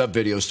the WhatsApp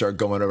videos start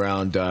going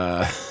around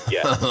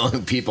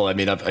people, I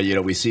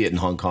mean, we see it in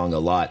Hong Kong a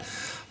lot,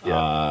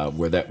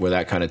 where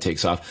that kind of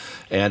takes off.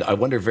 And I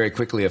wonder very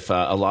quickly if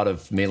a lot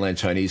of mainland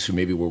Chinese who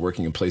maybe were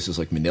working in places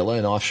like Manila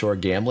and offshore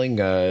gambling,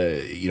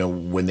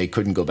 when they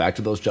couldn't go back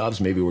to those jobs,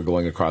 maybe were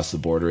going across the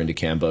border into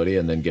Cambodia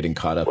and then getting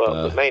caught up.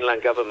 Well, the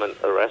mainland government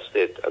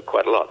arrested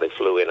quite a lot. They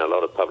flew in a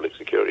lot of public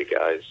security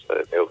guys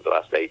over the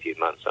last 18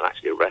 months and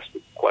actually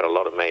arrested quite a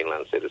lot of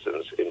mainland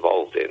citizens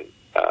involved in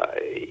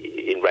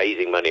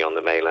raising money on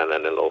the mainland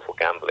and in lawful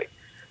gambling.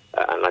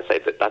 And I say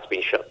that's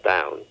been shut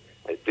down.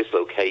 It's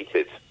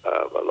dislocated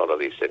a lot of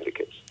these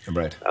syndicates,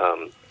 right?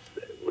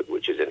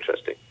 Which is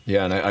interesting.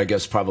 Yeah, and I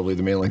guess probably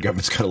the mainland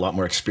government's got a lot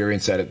more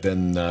experience at it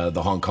than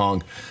the Hong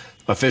Kong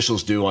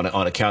officials do on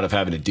account of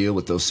having to deal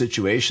with those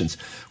situations.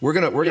 We're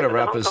gonna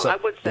wrap this up.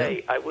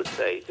 I would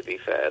say, to be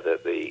fair,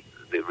 that the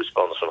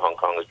response from Hong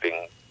Kong has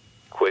been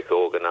quick,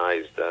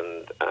 organised,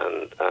 and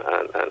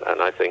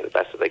I think the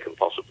best that they can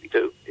possibly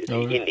do.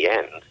 In the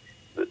end,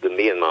 the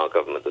Myanmar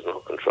government does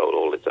not control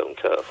all its own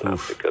turf now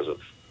because of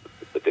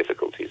the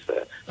difficulties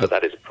there. So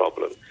that is a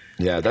problem.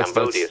 Yeah, the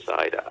Cambodia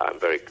side,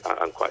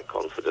 I'm quite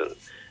confident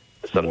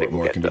that something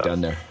more can be done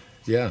there.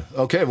 Yeah.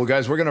 Okay. Well,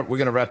 guys, we're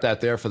gonna wrap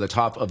that there for the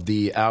top of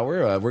the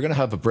hour. We're gonna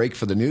have a break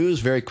for the news.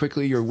 Very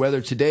quickly, your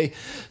weather today: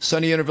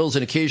 sunny intervals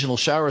and occasional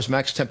showers.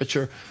 Max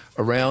temperature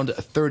around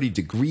 30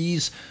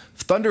 degrees.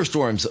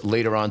 Thunderstorms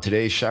later on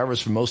today.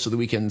 Showers for most of the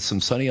weekend.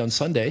 Some sunny on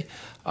Sunday.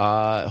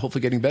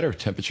 Hopefully, getting better.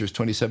 Temperatures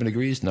 27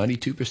 degrees.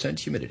 92%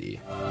 humidity.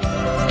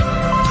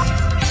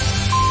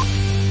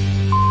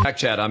 Tech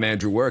Chat. I'm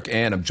Andrew Work,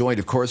 and I'm joined,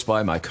 of course,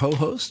 by my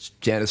co-host,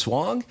 Janice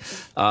Wong.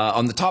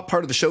 On the top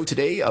part of the show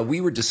today, we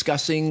were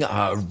discussing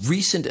a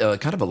recent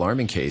kind of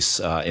alarming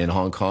case in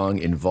Hong Kong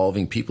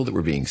involving people that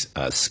were being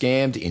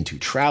scammed into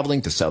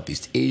traveling to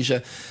Southeast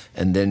Asia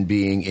and then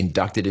being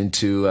inducted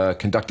into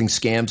conducting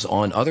scams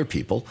on other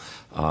people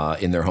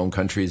in their home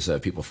countries,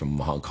 people from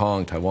Hong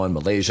Kong, Taiwan,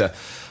 Malaysia.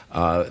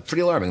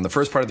 Pretty alarming. In the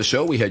first part of the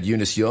show, we had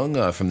Eunice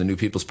Yung from the New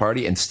People's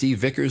Party and Steve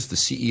Vickers, the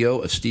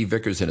CEO of Steve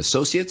Vickers and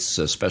Associates,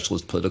 a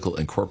specialist political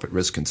and corporate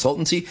risk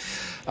consultancy.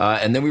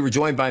 And then we were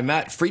joined by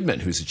Matt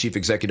Friedman, who's the Chief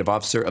Executive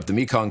Officer of the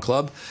Mekong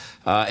Club.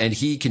 And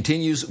he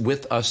continues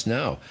with us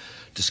now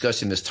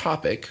discussing this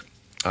topic.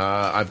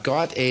 I've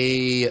got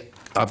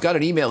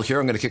an email here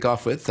I'm going to kick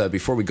off with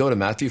before we go to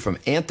Matthew from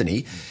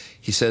Anthony.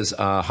 He says,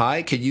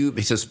 hi,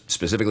 he says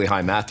specifically,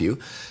 hi, Matthew.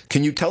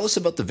 Can you tell us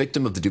about the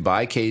victim of the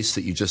Dubai case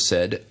that you just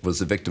said? Was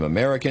the victim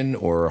American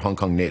or Hong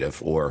Kong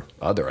native or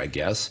other, I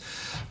guess?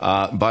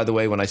 By the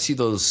way, when I see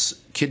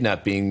those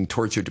kidnapped being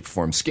tortured to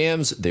perform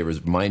scams, they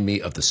remind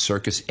me of the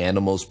circus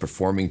animals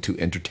performing to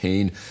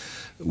entertain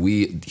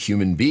we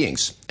human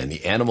beings. And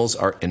the animals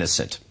are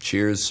innocent.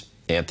 Cheers,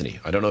 Anthony.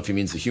 I don't know if he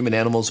means the human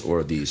animals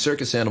or the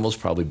circus animals,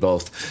 probably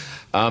both.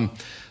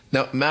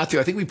 Now, Matthew,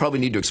 I think we probably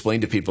need to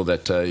explain to people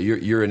that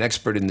you're an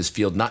expert in this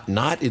field, not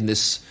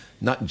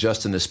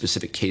just in this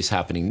specific case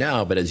happening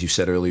now, but as you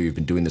said earlier, you've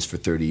been doing this for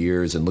 30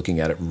 years and looking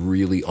at it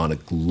really on a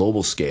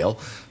global scale.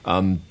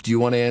 Do you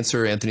want to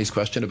answer Anthony's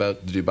question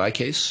about the Dubai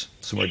case?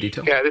 Some more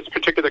detail? Yeah, this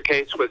particular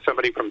case was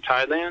somebody from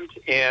Thailand,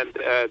 and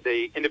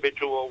the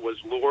individual was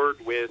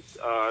lured with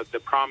the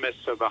promise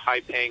of a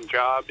high-paying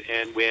job,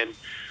 and when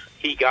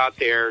he got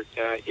there,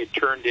 it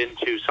turned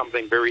into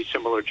something very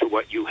similar to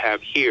what you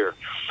have here.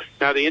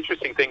 Now, the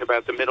interesting thing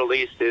about the Middle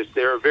East is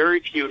there are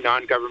very few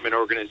non-government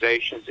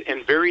organizations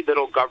and very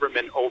little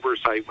government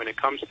oversight when it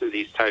comes to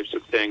these types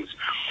of things.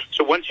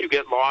 So once you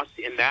get lost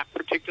in that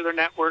particular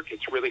network,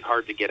 it's really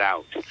hard to get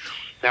out.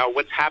 Now,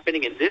 what's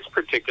happening in this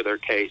particular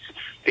case,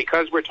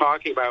 because we're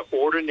talking about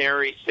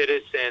ordinary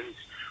citizens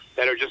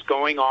that are just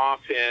going off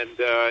and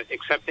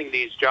accepting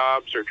these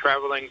jobs or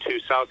traveling to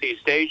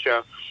Southeast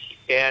Asia,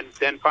 and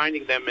then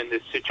finding them in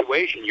this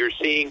situation, you're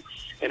seeing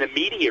an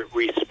immediate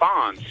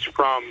response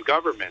from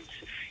governments.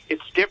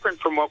 It's different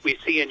from what we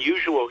see in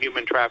usual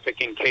human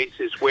trafficking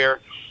cases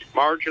where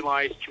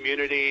marginalized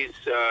communities,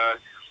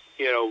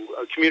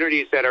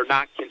 communities that are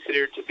not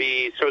considered to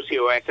be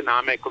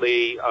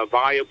socioeconomically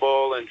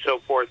viable and so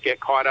forth get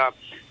caught up.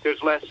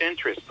 There's less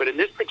interest. But in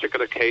this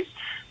particular case,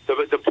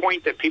 the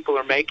point that people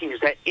are making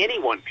is that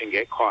anyone can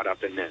get caught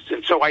up in this.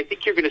 And so I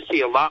think you're going to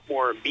see a lot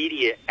more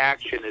immediate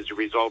action as a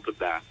result of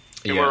that.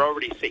 And we're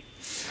already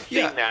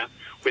seeing that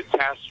with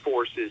task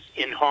forces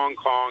in Hong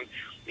Kong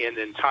and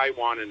in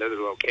Taiwan and other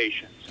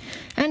locations.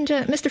 And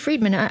Mr.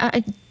 Friedman,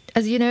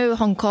 as you know, the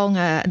Hong Kong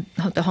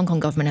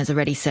government has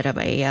already set up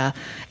a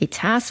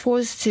task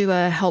force to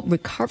help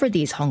recover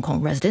these Hong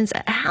Kong residents.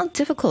 How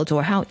difficult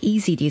or how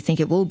easy do you think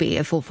it will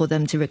be for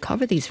them to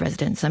recover these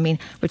residents? I mean,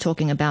 we're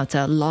talking about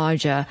a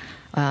larger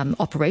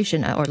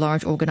operation or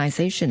large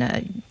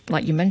organization,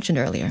 like you mentioned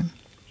earlier.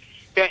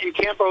 Yeah, in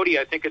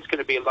Cambodia, I think it's going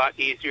to be a lot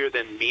easier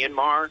than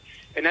Myanmar,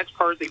 and that's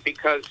partly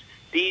because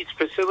these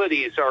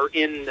facilities are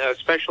in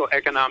special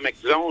economic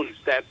zones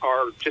that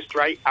are just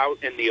right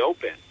out in the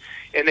open.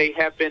 And they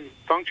have been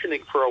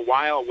functioning for a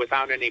while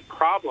without any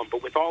problem,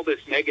 but with all this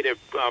negative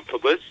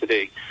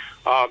publicity,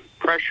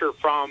 pressure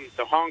from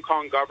the Hong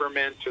Kong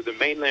government or the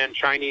mainland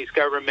Chinese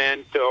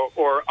government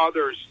or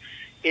others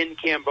in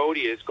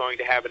Cambodia is going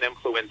to have an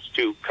influence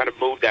to kind of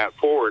move that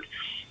forward.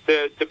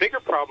 The bigger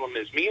problem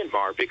is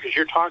Myanmar, because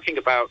you're talking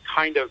about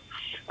kind of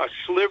a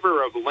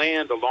sliver of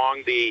land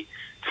along the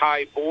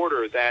Thai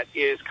border that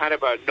is kind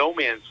of a no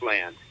man's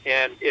land,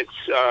 and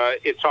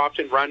it's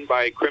often run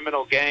by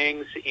criminal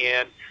gangs,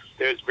 and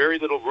there's very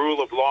little rule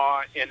of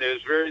law, and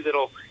there's very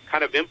little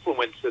kind of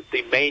influence that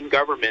the main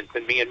government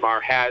in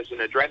Myanmar has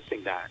in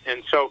addressing that,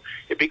 and so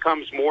it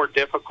becomes more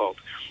difficult.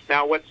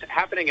 Now, what's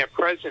happening at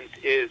present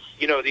is,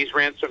 these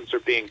ransoms are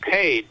being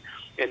paid,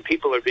 and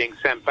people are being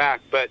sent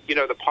back. But,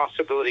 the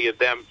possibility of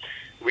them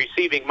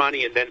receiving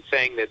money and then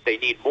saying that they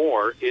need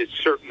more is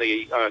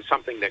certainly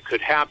something that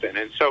could happen.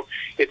 And so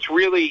it's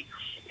really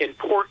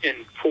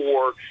important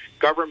for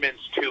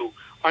governments to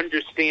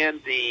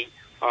understand the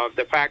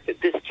fact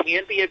that this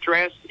can be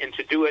addressed and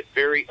to do it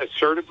very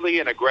assertively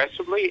and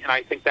aggressively. And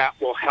I think that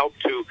will help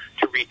to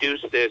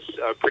reduce this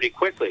pretty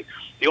quickly.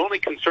 The only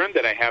concern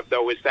that I have,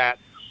 though, is that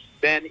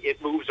then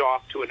it moves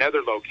off to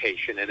another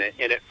location and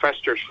it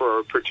festers for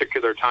a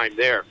particular time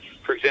there.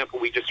 For example,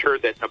 we just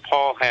heard that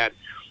Nepal had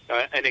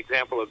an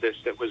example of this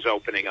that was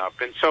opening up.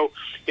 And so,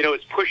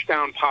 it's push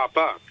down, pop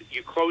up.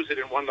 You close it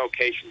in one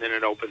location, then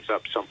it opens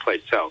up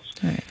someplace else.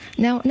 Right.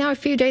 Now, a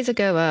few days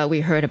ago,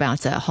 we heard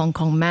about a Hong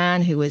Kong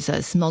man who was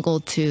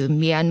smuggled to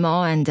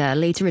Myanmar and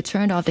later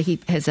returned after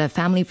his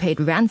family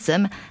paid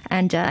ransom.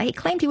 And he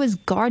claimed he was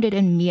guarded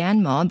in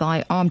Myanmar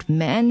by armed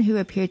men who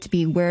appeared to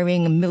be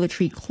wearing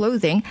military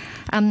clothing.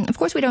 Of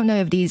course, we don't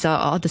know if these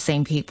are the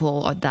same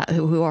people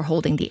who are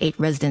holding the 8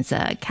 residents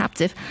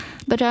captive.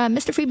 But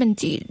Mr. Friedman,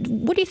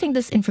 what do you think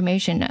this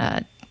information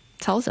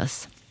tells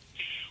us?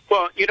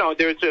 Well,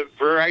 there's a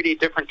variety of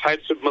different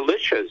types of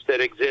militias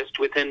that exist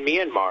within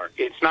Myanmar.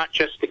 It's not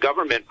just the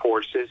government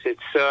forces.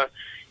 It's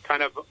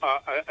kind of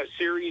a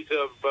series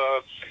of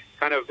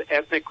kind of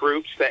ethnic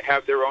groups that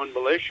have their own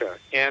militia.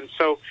 And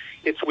so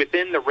it's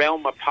within the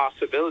realm of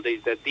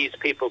possibilities that these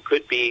people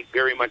could be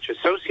very much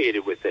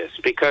associated with this,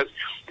 because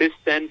this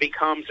then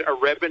becomes a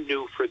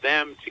revenue for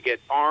them to get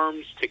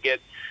arms,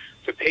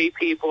 to pay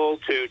people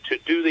to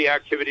do the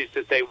activities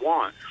that they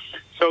want.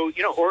 So,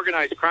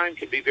 organized crime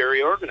can be very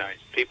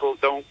organized. People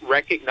don't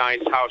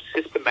recognize how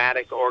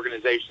systematic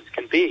organizations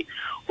can be.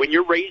 When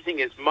you're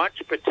raising as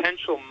much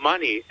potential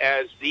money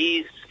as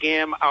these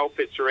scam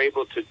outfits are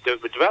able to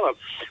develop,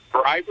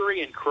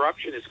 bribery and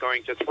corruption is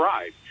going to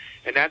thrive.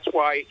 And that's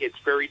why it's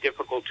very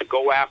difficult to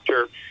go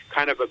after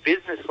kind of a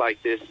business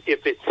like this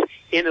if it's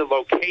in a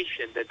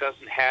location that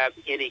doesn't have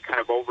any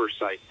kind of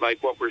oversight,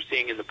 like what we're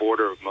seeing in the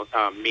border of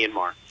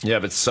Myanmar. Yeah,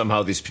 but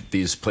somehow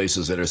these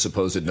places that are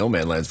supposed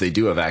no-man lands, they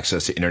do have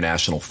access to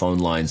international phone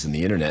lines and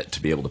the internet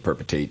to be able to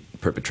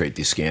perpetrate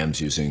these scams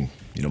using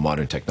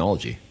modern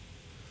technology.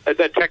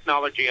 The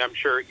technology, I'm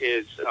sure,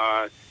 is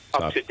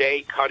up to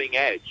date, cutting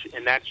edge,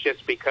 and that's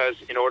just because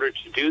in order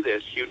to do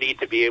this, you need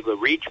to be able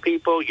to reach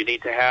people, you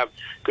need to have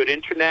good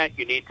internet,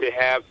 you need to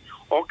have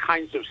all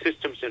kinds of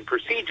systems and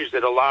procedures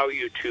that allow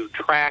you to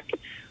track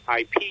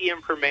IP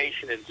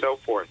information and so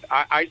forth.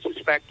 I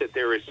suspect that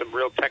there is some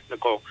real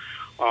technical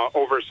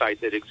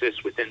oversight that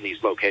exists within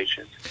these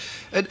locations.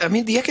 I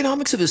mean, the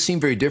economics of this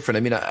seem very different.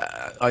 I mean,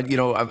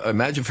 I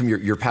imagine from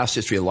your past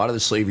history, a lot of the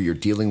slavery you're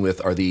dealing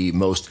with are the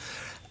most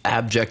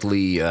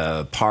abjectly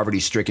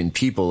poverty-stricken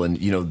people, and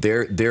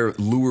their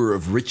lure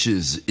of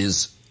riches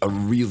is a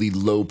really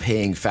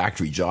low-paying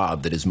factory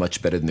job that is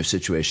much better than their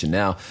situation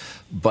now.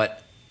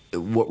 But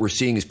what we're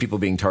seeing is people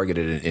being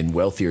targeted in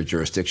wealthier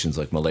jurisdictions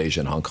like Malaysia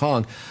and Hong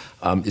Kong.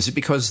 Is it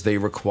because they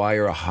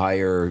require a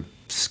higher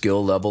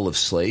skill level of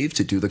slave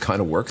to do the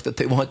kind of work that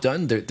they want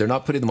done? They're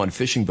not putting them on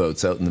fishing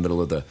boats out in the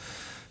middle of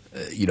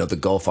the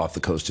Gulf off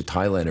the coast of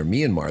Thailand or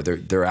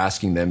Myanmar. They're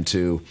asking them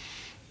to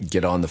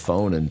get on the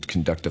phone and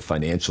conduct a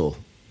financial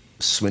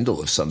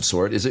swindle of some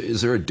sort.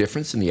 Is there a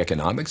difference in the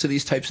economics of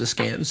these types of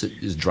scams that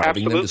is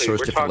driving them to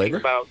source different labor?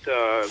 We're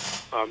talking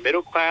about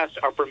middle class,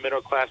 upper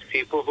middle class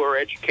people who are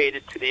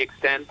educated to the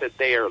extent that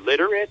they are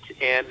literate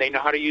and they know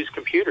how to use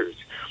computers.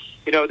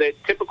 The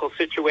typical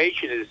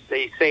situation is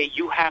they say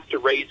you have to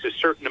raise a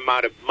certain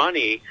amount of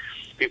money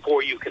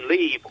before you can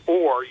leave,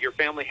 or your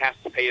family has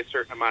to pay a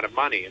certain amount of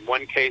money. In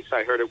one case,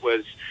 I heard it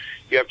was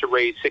you have to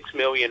raise 6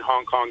 million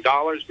Hong Kong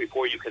dollars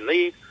before you can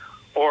leave,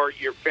 or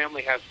your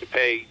family has to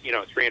pay,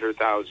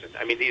 300,000.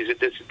 I mean,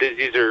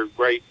 these are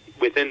right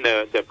within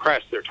the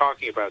press. They're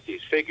talking about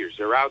these figures.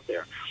 They're out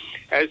there.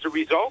 As a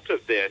result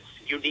of this,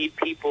 you need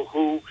people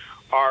who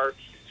are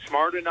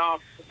smart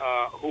enough,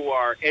 who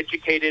are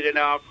educated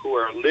enough, who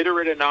are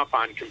literate enough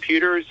on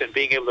computers and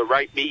being able to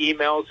write me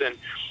emails and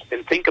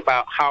think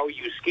about how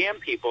you scam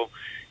people.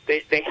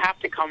 They have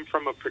to come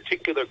from a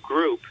particular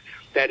group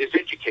that is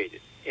educated.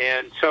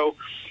 And so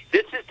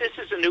this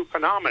is a new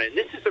phenomenon.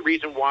 This is the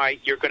reason why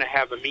you're going to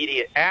have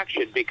immediate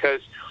action,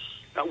 because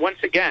once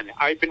again,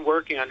 I've been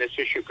working on this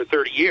issue for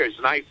 30 years,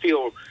 and I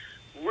feel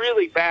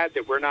really bad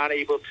that we're not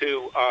able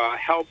to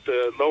help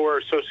the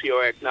lower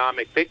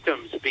socioeconomic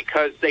victims,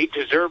 because they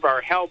deserve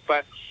our help,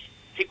 but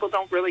people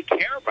don't really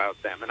care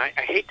about them. And I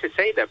hate to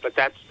say that, but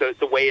that's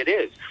the way it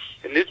is.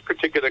 In this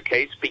particular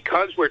case,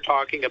 because we're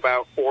talking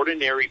about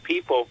ordinary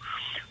people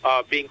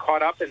being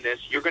caught up in this,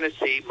 you're going to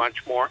see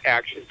much more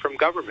action from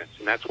governments.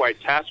 And that's why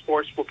task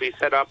force will be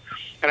set up.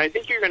 And I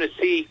think you're going to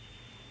see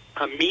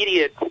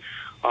immediate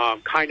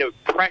kind of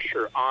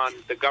pressure on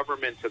the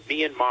governments of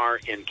Myanmar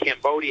and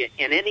Cambodia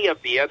and any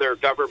of the other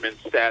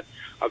governments that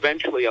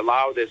eventually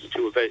allow this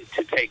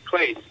to take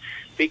place,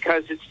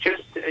 because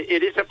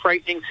it is a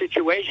frightening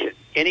situation.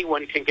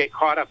 Anyone can get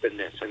caught up in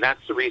this, and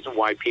that's the reason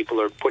why people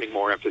are putting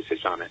more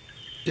emphasis on it.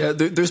 Yeah,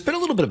 there's been a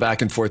little bit of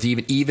back and forth,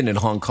 even in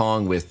Hong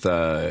Kong, with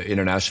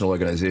international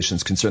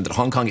organizations concerned that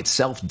Hong Kong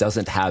itself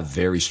doesn't have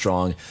very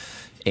strong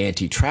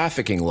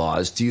anti-trafficking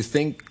laws. Do you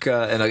think,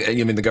 and I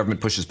mean the government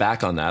pushes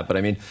back on that, but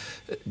I mean,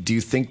 do you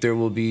think there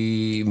will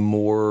be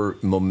more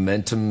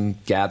momentum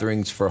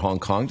gatherings for Hong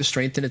Kong to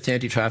strengthen its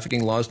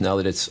anti-trafficking laws now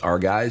that it's our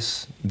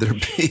guys that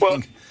are being...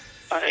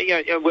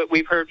 Well,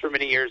 we've heard for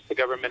many years the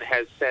government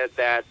has said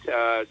that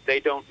they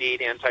don't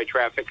need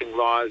anti-trafficking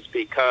laws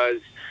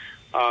because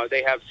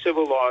they have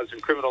civil laws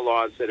and criminal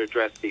laws that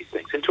address these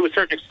things. And to a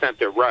certain extent,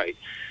 they're right.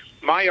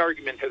 My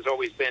argument has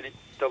always been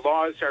the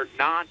laws are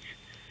not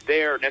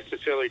there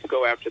necessarily to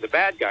go after the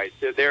bad guys.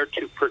 They're there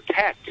to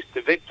protect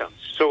the victims.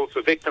 So if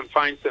a victim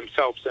finds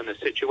themselves in a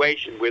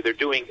situation where they're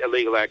doing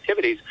illegal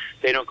activities,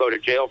 they don't go to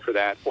jail for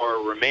that or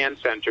a remand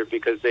center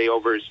because they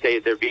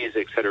overstayed their visa,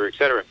 et cetera, et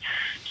cetera.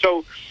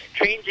 So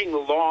changing the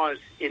laws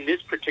in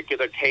this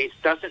particular case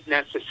doesn't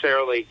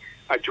necessarily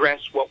address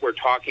what we're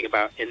talking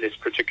about in this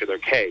particular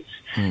case,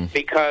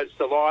 because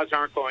the laws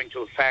aren't going to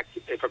affect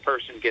if a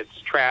person gets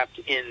trapped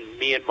in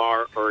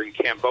Myanmar or in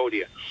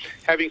Cambodia.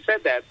 Having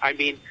said that, I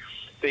mean,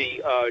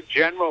 the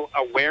general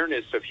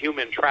awareness of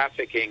human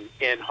trafficking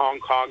in Hong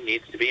Kong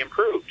needs to be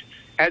improved,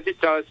 as it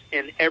does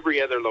in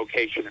every other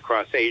location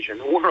across Asia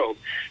and the world,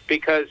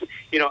 because,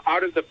 you know,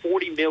 out of the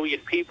 40 million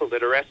people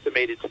that are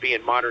estimated to be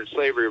in modern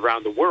slavery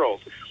around the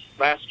world,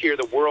 last year,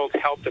 the world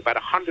helped about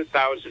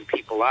 100,000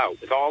 people out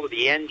with all of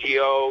the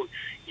NGO,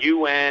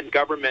 UN,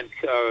 government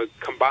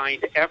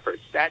combined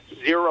efforts. That's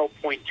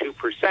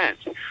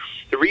 0.2%.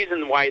 The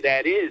reason why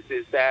that is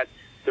that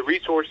the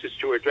resources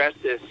to address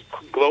this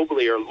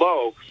globally are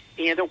low,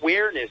 and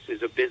awareness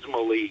is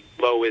abysmally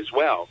low as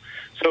well.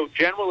 So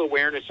general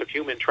awareness of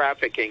human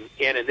trafficking,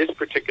 and in this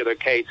particular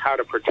case, how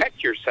to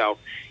protect yourself,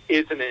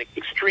 is an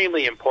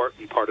extremely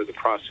important part of the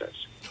process.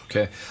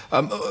 Okay.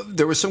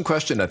 There was some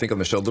question, I think, on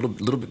the show a little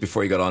bit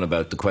before you got on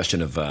about the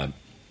question of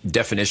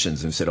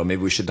definitions, and said, oh,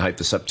 maybe we shouldn't hype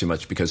this up too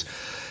much because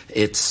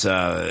it's,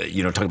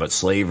 talking about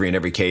slavery in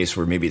every case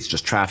where maybe it's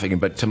just trafficking.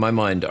 But to my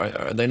mind,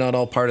 are they not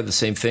all part of the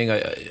same thing?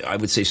 I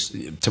would say,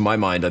 to my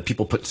mind,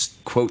 people put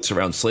quotes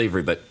around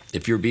slavery, but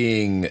if you're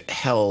being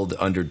held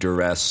under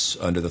duress,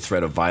 under the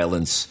threat of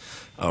violence,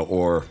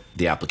 or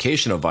the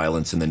application of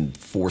violence and then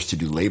forced to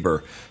do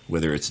labor,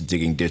 whether it's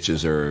digging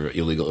ditches or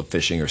illegal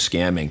fishing or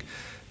scamming,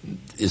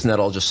 isn't that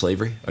all just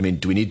slavery? I mean,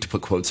 do we need to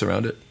put quotes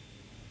around it?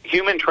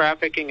 Human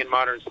trafficking and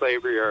modern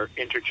slavery are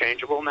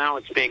interchangeable now.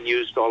 It's being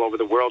used all over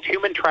the world.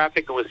 Human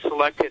trafficking was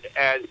selected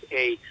as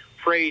a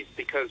phrase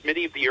because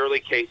many of the early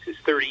cases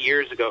 30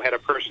 years ago had a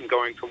person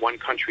going from one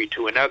country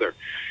to another.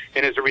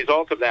 And as a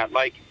result of that,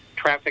 like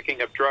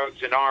trafficking of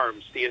drugs and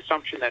arms, the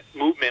assumption that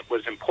movement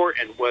was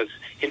important was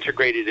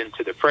integrated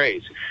into the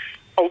phrase.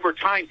 Over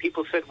time,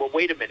 people said, well,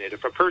 wait a minute,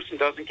 if a person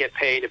doesn't get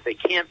paid, if they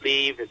can't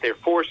leave, if they're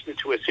forced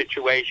into a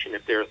situation,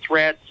 if there are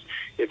threats,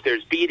 if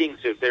there's beatings,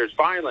 if there's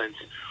violence,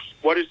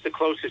 what is the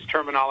closest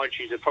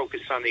terminology to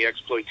focus on the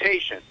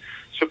exploitation?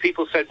 So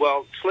people said,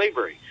 well,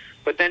 slavery.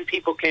 But then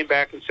people came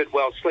back and said,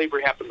 well,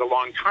 slavery happened a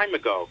long time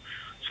ago.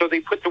 So they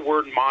put the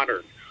word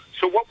modern.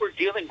 So what we're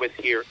dealing with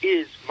here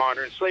is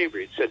modern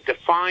slavery. It's a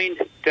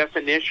defined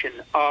definition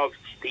of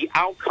the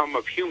outcome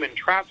of human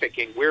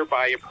trafficking,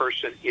 whereby a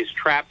person is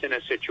trapped in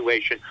a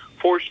situation,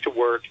 forced to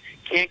work,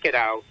 can't get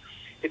out.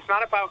 It's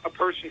not about a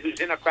person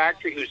who's in a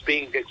factory who's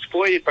being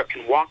exploited but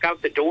can walk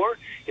out the door.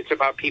 It's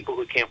about people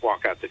who can't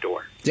walk out the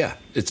door. Yeah,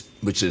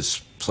 which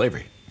is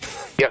slavery.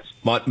 Yes.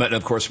 And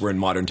of course, we're in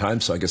modern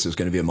times, so I guess there's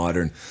going to be a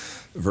modern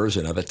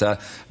version of it.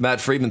 Matt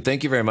Friedman,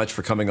 thank you very much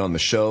for coming on the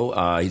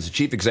show. He's the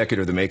chief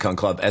executive of the Mekong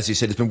Club. As he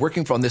said, he's been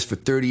working on this for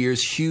 30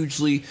 years.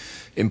 Hugely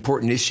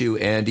important issue.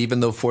 And even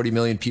though 40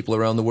 million people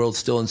around the world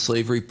still in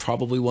slavery,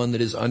 probably one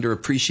that is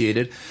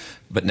underappreciated.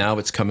 But now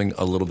it's coming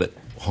a little bit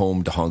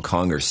home to Hong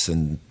Kongers,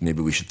 and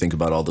maybe we should think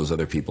about all those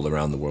other people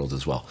around the world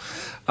as well.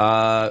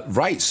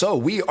 Right. So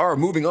we are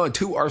moving on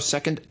to our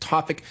second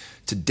topic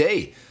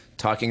today,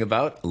 talking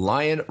about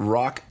Lion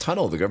Rock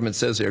Tunnel. The government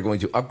says they are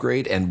going to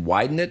upgrade and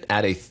widen it,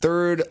 add a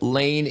third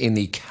lane in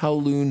the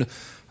Kowloon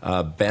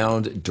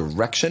bound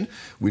direction.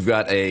 We've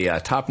got a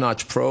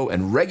top-notch pro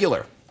and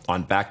regular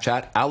on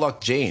Backchat,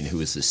 Alok Jain,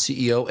 who is the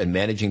CEO and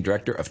managing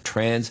director of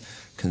Trans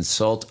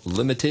Consult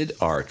Limited,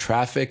 our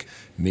traffic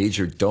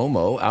major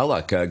domo.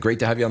 Alok, great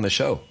to have you on the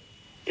show.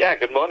 Yeah,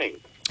 good morning.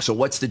 So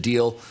what's the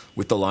deal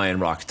with the Lion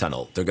Rock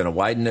Tunnel? They're going to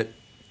widen it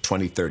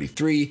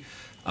 2033.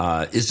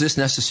 Is this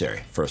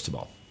necessary, first of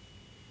all?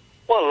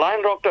 Well,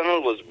 Lion Rock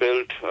Tunnel was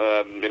built,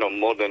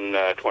 more than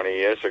 20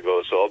 years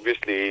ago. So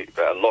obviously,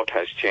 a lot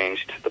has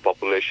changed. The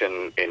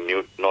population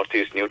in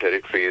Northeast New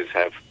Territories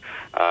have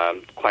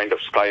kind of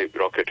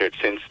skyrocketed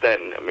since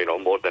then.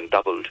 More than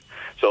doubled.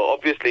 So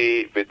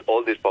obviously, with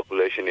all this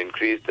population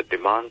increase, the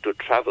demand to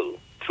travel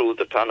through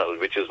the tunnel,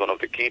 which is one of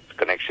the key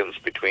connections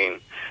between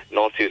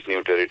Northeast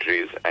New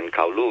Territories and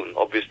Kowloon,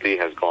 obviously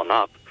has gone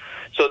up.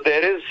 So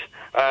there is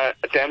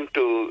attempt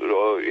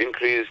to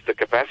increase the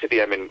capacity.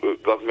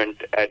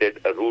 Government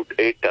added a Route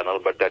 8 tunnel,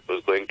 but that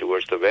was going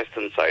towards the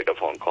western side of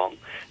Hong Kong,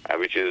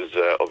 which is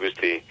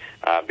obviously,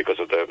 because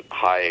of the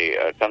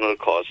high tunnel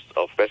costs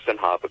of Western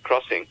Harbour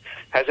Crossing,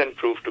 hasn't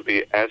proved to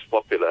be as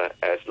popular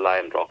as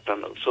Lion Rock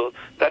Tunnel. So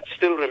that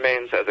still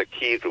remains as a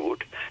key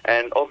route.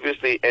 And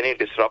obviously, any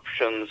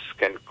disruptions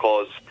can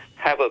cause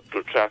havoc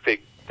to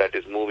traffic that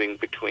is moving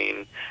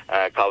between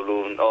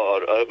Kowloon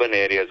or urban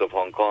areas of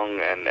Hong Kong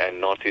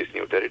and Northeast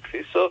New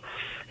Territories. So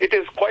it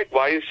is quite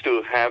wise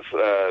to have,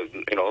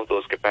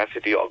 those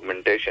capacity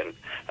augmentation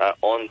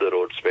on the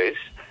road space.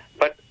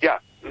 But, yeah,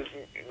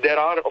 there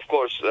are, of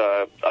course,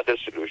 other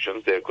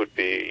solutions. There could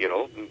be,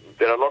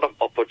 there are a lot of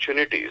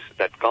opportunities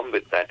that come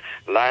with that.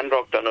 Lion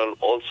Rock Tunnel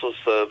also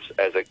serves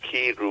as a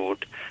key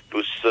route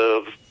to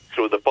serve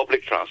through the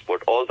public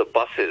transport, all the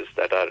buses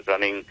that are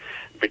running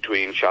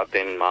between Sha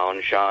Tin, Ma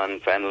On Shan,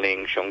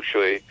 Fanling,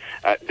 Sheungshui,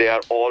 they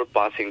are all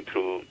passing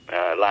through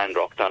Lion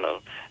Rock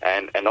Tunnel.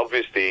 And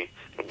obviously,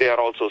 they are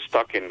also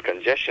stuck in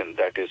congestion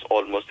that is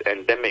almost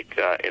endemic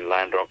in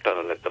Lion Rock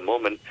Tunnel at the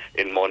moment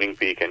in morning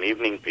peak and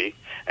evening peak.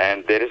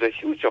 And there is a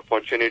huge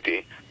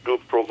opportunity to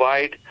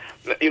provide,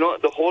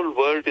 the whole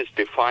world is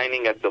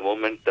defining at the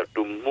moment that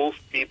to move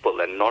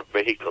people and not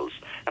vehicles.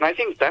 And I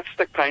think that's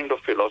the kind of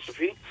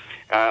philosophy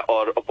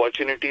or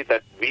opportunity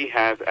that we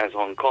have as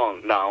Hong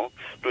Kong now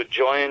to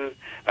join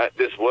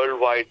this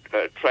worldwide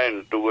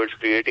trend towards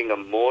creating a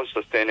more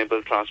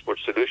sustainable transport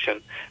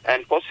solution,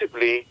 and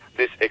possibly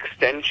this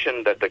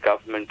extension that the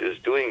government is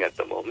doing at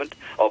the moment,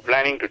 or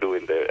planning to do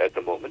at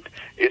the moment,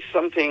 is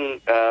something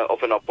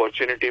of an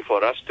opportunity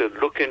for us to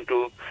look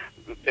into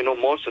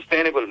more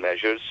sustainable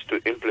measures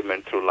to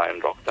implement through Lion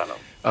Rock Tunnel.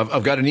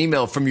 I've got an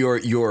email from your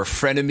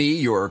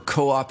frenemy, your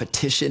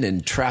co-opetition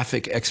in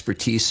traffic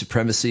expertise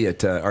supremacy at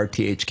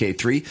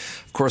RTHK3.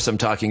 Of course, I'm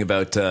talking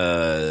about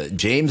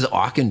James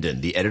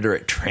Ockenden, the editor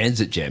at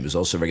Transit Jam, who's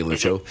also a regular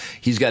show.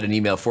 He's got an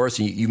email for us.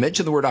 And you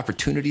mentioned the word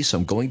opportunity, so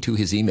I'm going to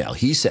his email.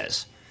 He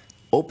says,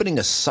 opening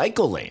a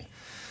cycle lane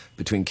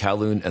between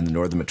Kowloon and the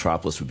northern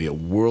metropolis would be a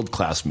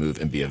world-class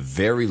move and be a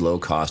very low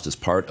cost as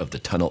part of the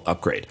tunnel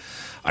upgrade.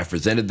 I've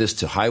presented this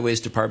to highways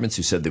departments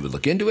who said they would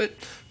look into it,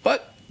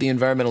 but the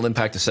environmental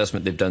impact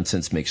assessment they've done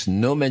since makes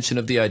no mention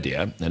of the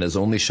idea and has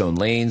only shown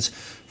lanes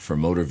for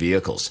motor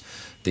vehicles.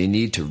 They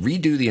need to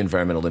redo the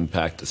environmental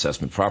impact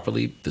assessment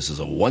properly. This is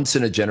a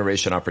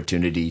once-in-a-generation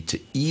opportunity to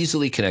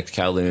easily connect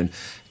Kowloon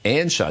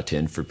and Sha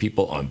Tin for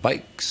people on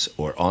bikes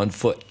or on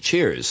foot.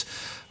 Cheers.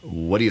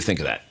 What do you think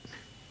of that?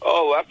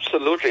 Oh,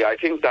 absolutely. I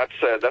think that's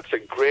a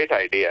great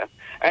idea.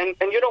 And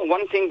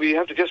one thing, we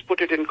have to just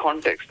put it in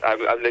context. I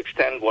will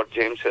extend what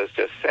James has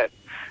just said,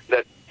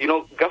 that,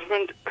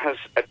 government has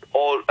at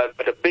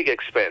a big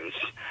expense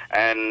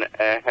and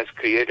has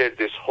created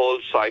this whole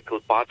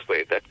cycle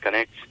pathway that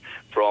connects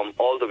from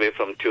all the way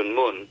from Tuen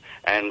Mun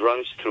and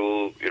runs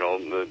through,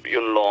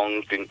 Yuen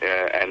Long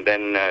and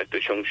then to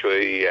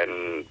Sheungshui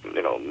and,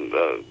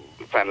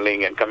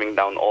 Fanling and coming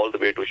down all the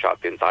way to Sha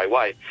Tin, Tai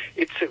Wai.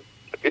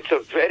 It's a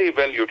very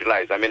well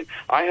utilized. I mean,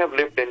 I have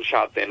lived in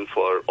Sha Tin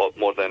for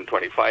more than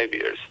 25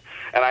 years,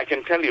 and I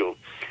can tell you,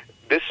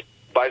 this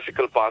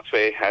bicycle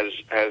pathway has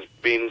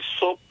been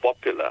so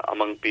popular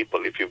among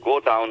people. If you go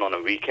down on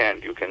a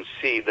weekend, you can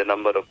see the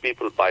number of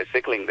people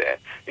bicycling there.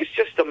 It's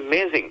just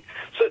amazing.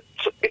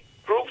 So it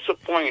proves a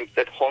point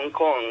that Hong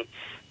Kong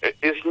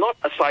is not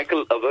a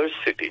cycle-averse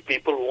city.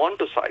 People want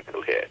to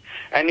cycle here.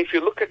 And if you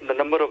look at the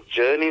number of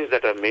journeys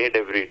that are made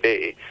every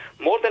day,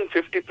 more than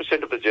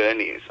 50% of the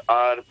journeys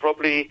are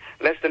probably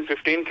less than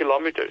 15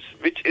 kilometers,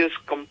 which is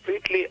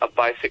completely a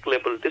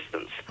bicyclable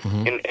distance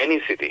in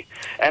any city.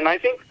 And I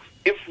think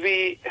if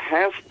we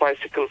have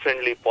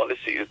bicycle-friendly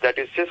policies, that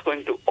is just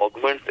going to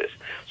augment this.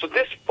 So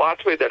this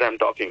pathway that I'm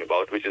talking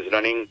about, which is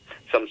running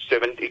some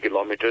 70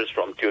 kilometers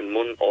from Tuen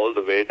Mun all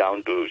the way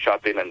down to Sha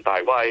Tin and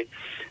Tai Wai,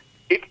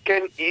 it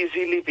can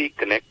easily be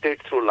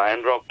connected through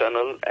Lion Rock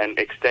Tunnel and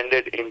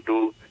extended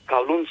into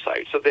Kowloon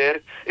side. So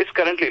there is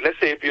currently, let's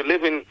say if you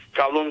live in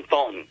Kowloon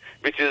Thong,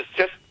 which is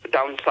just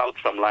down south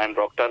from Lion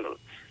Rock Tunnel,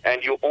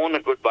 and you own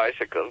a good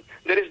bicycle,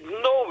 there is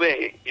no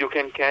way you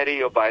can carry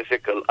your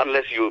bicycle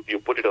unless you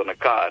put it on a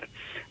car.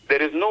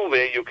 There is no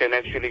way you can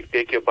actually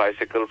take your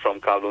bicycle from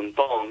Kowloon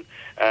Thong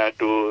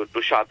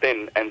to Sha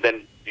Tin and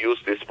then use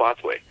this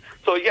pathway.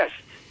 So yes,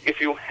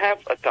 if you have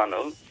a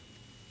tunnel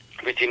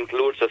which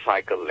includes a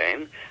cycle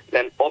lane,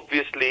 then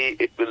obviously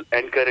it will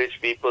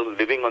encourage people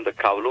living on the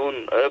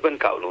urban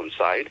Kowloon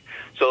side,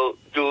 so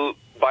to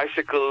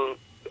bicycle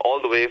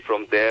all the way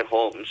from their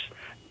homes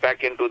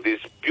back into this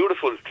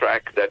beautiful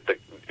track that the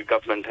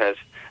government has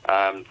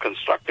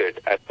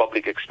constructed at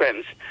public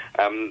expense,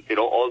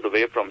 all the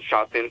way from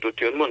Sha Tin to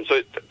Tuen Mun.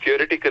 So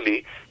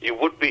theoretically, you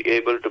would be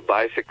able to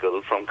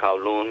bicycle from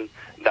Kowloon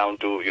down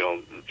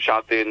to,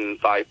 Sha Tin,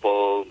 Tai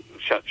Po,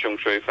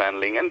 Sheungshui,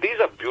 Fanling, and these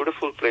are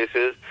beautiful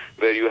places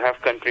where you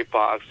have country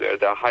parks, where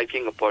there are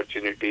hiking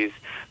opportunities,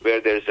 where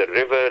there's a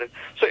river.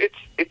 So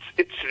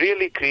it's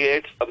really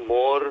creates a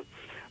more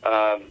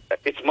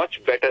it's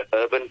much better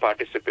urban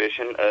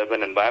participation,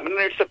 urban environment,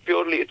 and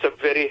it's a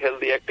very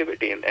healthy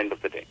activity in the end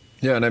of the day.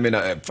 Yeah, and I mean,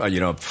 I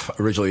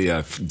originally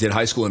did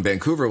high school in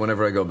Vancouver.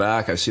 Whenever I go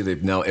back, I see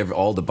they've now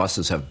all the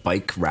buses have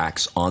bike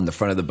racks on the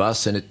front of the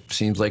bus, and it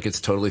seems like it's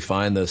totally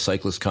fine. The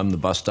cyclists come to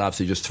the bus stops,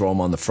 you just throw them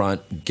on the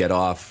front, get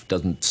off,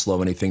 doesn't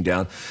slow anything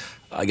down.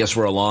 I guess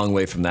we're a long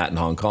way from that in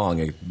Hong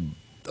Kong.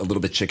 A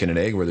little bit chicken and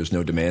egg where there's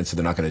no demand, so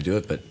they're not going to do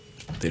it, but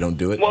they don't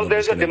do it. Well,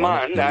 there's a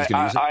demand.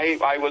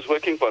 I was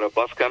working for a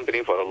bus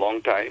company for a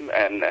long time,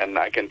 and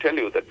I can tell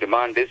you that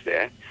demand is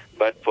there,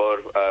 but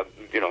for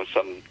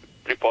some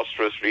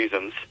preposterous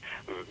reasons,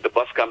 the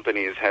bus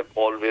companies have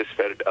always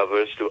felt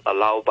averse to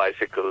allow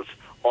bicycles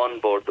on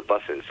board the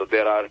buses. So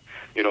there are,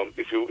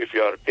 if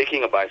you are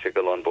taking a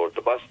bicycle on board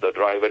the bus, the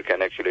driver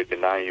can actually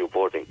deny you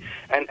boarding.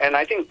 And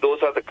I think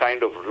those are the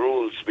kind of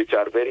rules which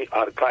are very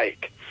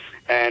archaic.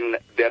 and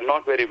they're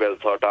not very well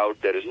thought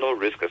out. There is no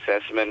risk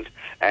assessment,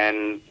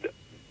 and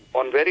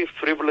on very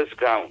frivolous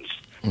grounds,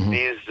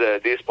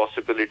 these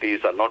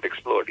possibilities are not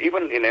explored.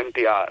 Even in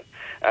MTR,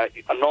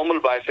 a normal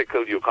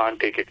bicycle, you can't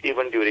take it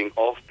even during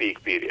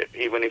off-peak period,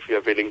 even if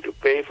you're willing to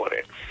pay for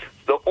it.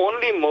 The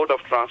only mode of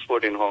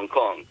transport in Hong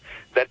Kong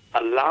that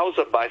allows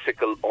a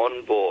bicycle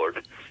on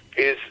board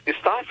is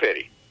Star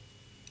Ferry.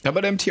 How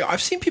about MTR?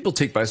 I've seen people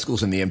take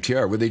bicycles in the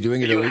MTR. Were they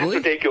doing it illegally? You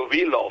have to take your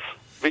wheel off,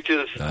 which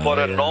is for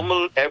a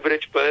normal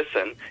average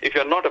person, if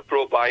you're not a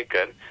pro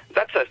biker,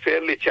 that's a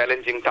fairly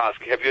challenging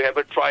task. Have you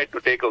ever tried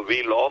to take a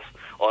wheel off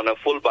on a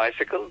full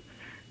bicycle?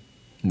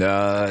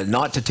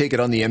 Not to take it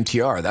on the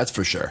MTR, that's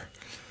for sure.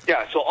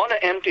 Yeah, so on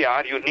an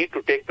MTR, you need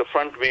to take the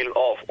front wheel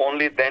off.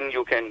 Only then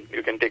you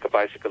can take a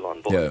bicycle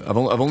on board. Yeah, I've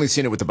only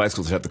seen it with the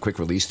bicycles that have the quick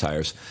release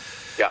tires.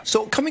 Yeah.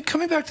 So coming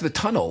back to the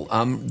tunnel,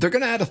 they're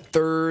going to add a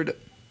third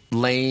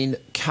lane,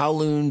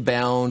 Kowloon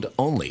bound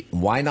only.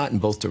 Why not in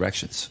both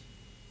directions?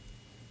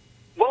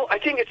 Well, I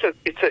think it's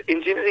an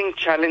engineering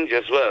challenge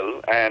as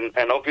well, and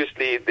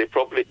obviously they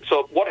probably.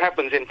 So what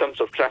happens in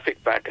terms of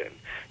traffic pattern?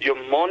 Your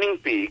morning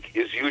peak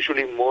is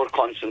usually more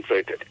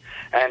concentrated,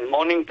 and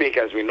morning peak,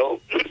 as we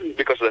know,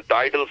 because of the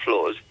tidal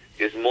flows,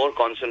 is more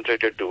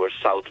concentrated towards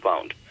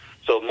southbound.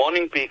 So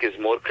morning peak is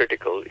more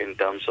critical in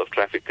terms of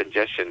traffic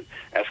congestion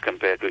as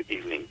compared to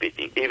evening peak.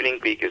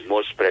 Evening peak is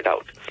more spread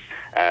out,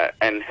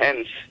 and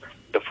hence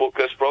the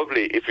focus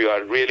probably, if you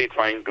are really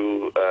trying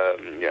to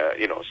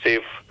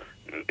save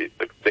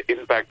the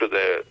impact to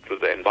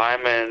the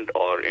environment,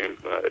 or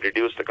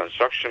reduce the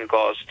construction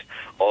cost,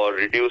 or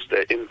reduce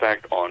the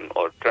impact on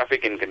or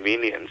traffic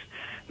inconvenience,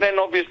 then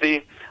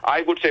obviously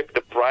I would say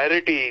the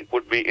priority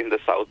would be in the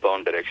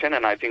southbound direction,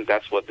 and I think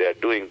that's what they are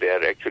doing. They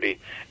are actually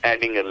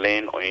adding a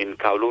lane in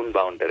Kowloon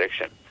bound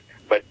direction.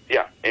 But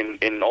yeah,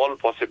 in all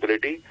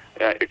possibility,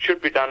 it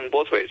should be done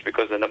both ways,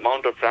 because the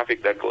amount of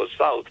traffic that goes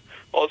south,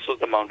 also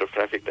the amount of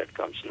traffic that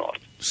comes north.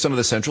 Some of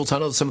the central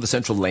tunnels, some of the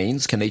central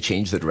lanes, can they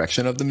change the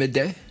direction of the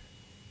midday?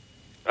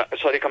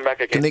 Sorry, come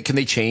back again. Can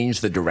they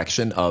change the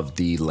direction of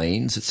the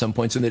lanes at some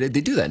points in the day? They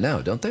do that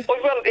now, don't they? Oh,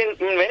 well,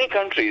 in many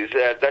countries,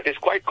 that is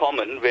quite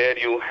common, where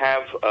you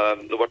have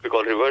what we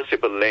call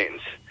reversible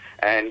lanes.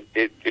 And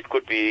it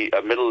could be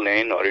a middle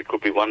lane, or it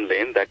could be one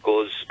lane that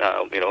goes,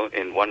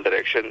 in one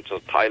direction. So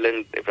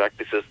Thailand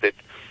practices that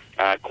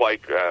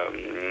quite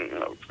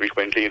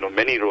frequently.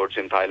 Many roads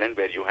in Thailand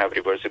where you have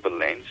reversible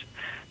lanes.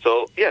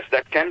 So yes,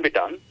 that can be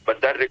done, but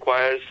that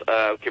requires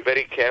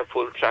very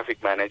careful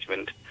traffic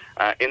management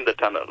in the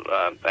tunnel.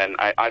 And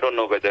I don't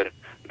know whether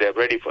they're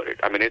ready for it.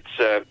 I mean,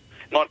 it's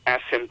not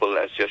as simple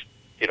as just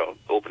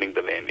opening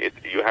the lane.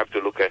 You have to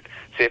look at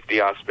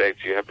safety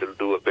aspects. You have to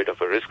do a bit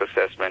of a risk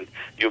assessment.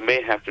 You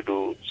may have to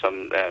do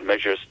some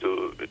measures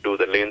to do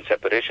the lane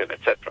separation,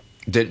 etc.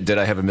 Did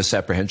I have a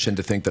misapprehension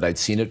to think that I'd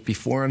seen it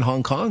before in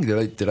Hong Kong?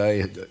 Did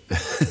I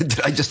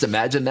did I just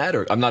imagine that?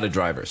 Or I'm not a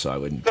driver, so I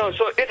wouldn't. No,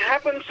 so it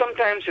happens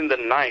sometimes in the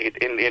night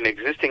in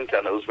existing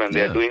tunnels when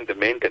they're doing the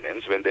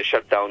maintenance, when they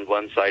shut down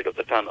one side of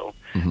the tunnel,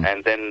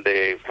 and then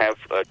they have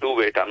a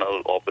two-way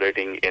tunnel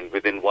operating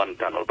within one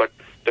tunnel. But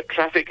the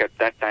traffic at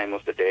that time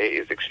of the day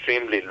is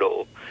extremely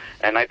low,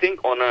 and I think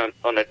on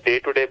a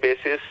day-to-day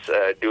basis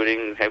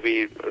during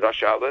heavy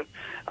rush hour,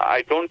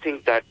 I don't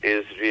think that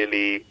is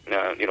really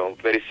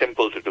very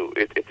simple to do.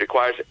 It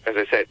requires, as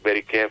I said,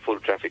 very careful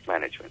traffic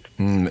management.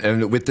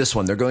 And with this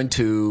one, they're going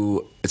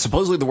to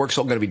supposedly the work's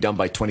all going to be done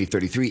by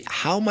 2033.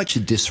 How much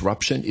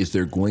disruption is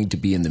there going to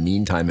be in the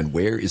meantime, and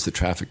where is the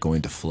traffic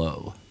going to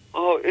flow?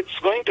 Oh, it's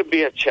going to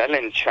be a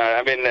challenge.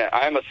 I mean,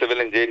 I'm a civil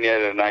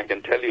engineer, and I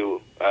can tell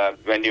you,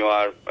 when you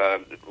are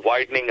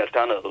widening a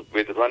tunnel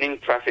with running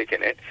traffic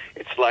in it,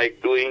 it's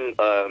like doing,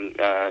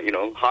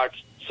 heart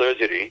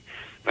surgery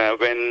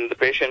when the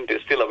patient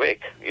is still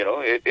awake.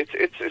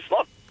 It's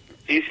not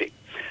easy.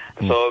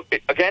 So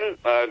again,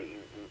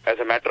 as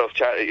a matter of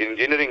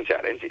engineering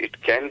challenge,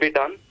 it can be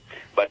done,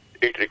 but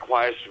it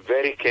requires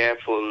very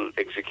careful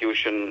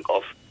execution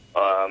of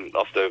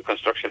the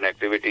construction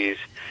activities,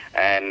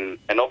 and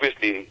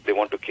obviously they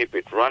want to keep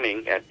it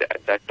running at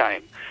that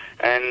time,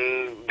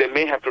 and they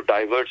may have to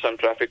divert some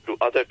traffic to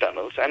other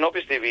tunnels. And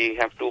obviously we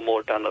have two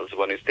more tunnels.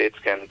 One is State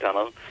Scan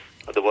Tunnel,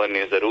 the one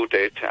is the Route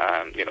 8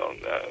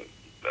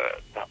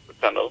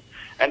 tunnel,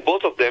 and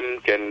both of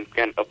them can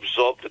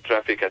absorb the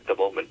traffic at the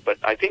moment. But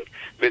I think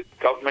with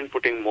government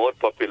putting more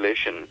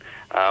population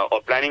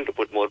or planning to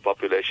put more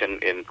population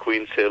in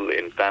Queen's Hill,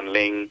 in Tan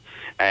Ling,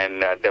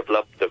 and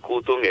develop the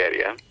Kutung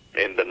area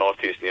in the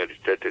northeast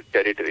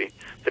territory,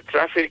 the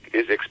traffic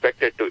is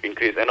expected to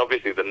increase, and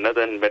obviously the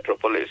northern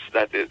metropolis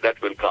that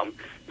will come,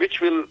 which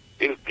will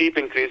keep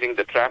increasing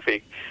the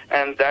traffic,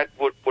 and that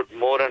would put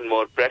more and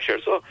more pressure.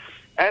 So,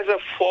 as a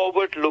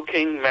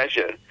forward-looking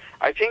measure,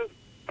 I think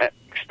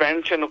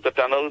expansion of the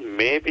tunnel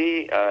may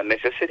be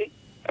necessary.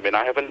 I mean,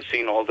 I haven't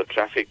seen all the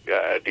traffic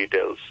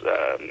details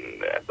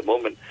at the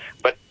moment,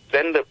 but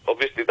then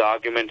obviously the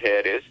argument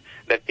here is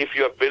that if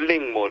you are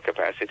building more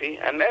capacity,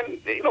 and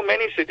then,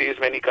 many cities,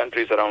 many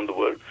countries around the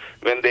world,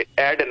 when they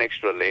add an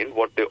extra lane,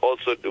 what they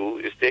also do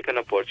is take an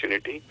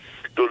opportunity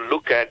to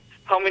look at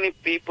how many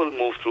people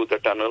move through the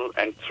tunnel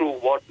and through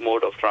what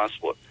mode of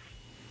transport.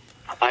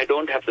 I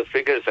don't have the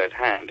figures at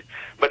hand,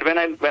 but when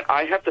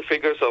I have the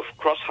figures of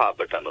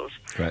cross-harbor tunnels,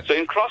 right. So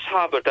in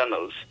cross-harbor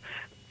tunnels,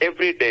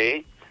 every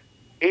day,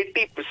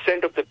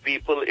 80% of the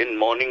people in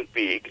morning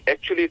peak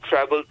actually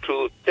travel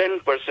through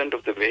 10%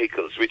 of the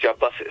vehicles, which are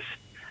buses.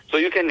 So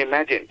you can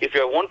imagine, if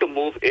you want to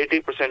move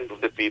 80%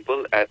 of the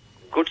people at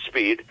good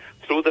speed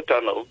through the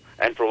tunnel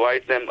and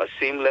provide them a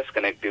seamless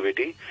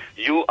connectivity,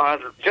 you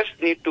just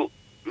need to,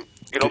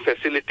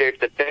 facilitate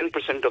the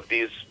 10% of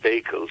these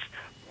vehicles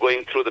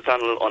going through the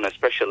tunnel on a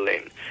special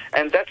lane.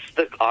 And that's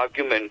the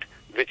argument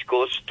which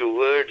goes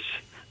towards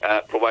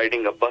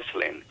providing a bus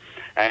lane.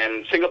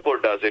 And Singapore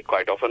does it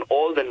quite often.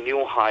 All the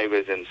new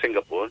highways in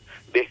Singapore,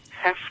 they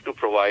have to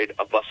provide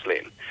a bus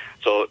lane.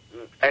 So,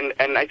 and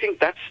I think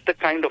that's the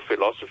kind of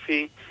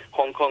philosophy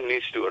Hong Kong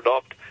needs to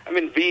adopt. I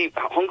mean,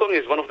 Hong Kong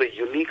is one of the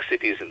unique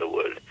cities in the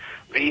world.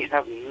 We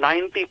have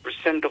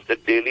 90% of the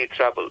daily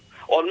travel,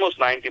 almost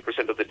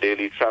 90% of the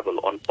daily travel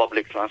on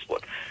public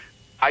transport.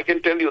 I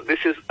can tell you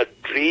this is a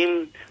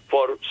dream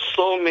for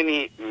so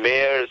many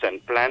mayors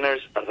and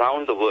planners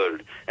around the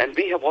world, and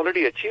we have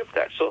already achieved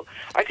that. So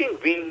I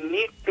think we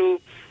need to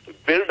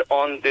build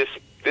on this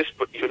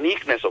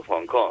uniqueness of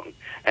Hong Kong,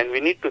 and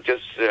we need to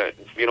just,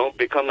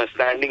 become a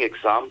standing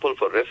example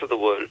for the rest of the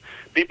world.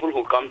 People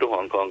who come to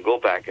Hong Kong go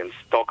back and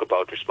talk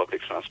about its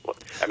public transport.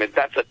 I mean,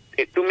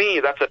 to me,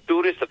 that's a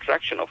tourist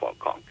attraction of Hong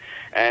Kong,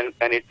 and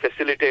it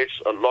facilitates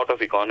a lot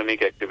of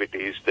economic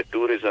activities, the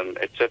tourism,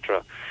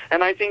 etc.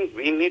 And I think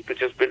we need to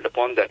just build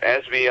upon that.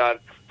 As we are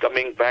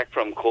coming back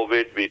from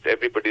COVID,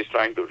 everybody's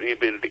trying to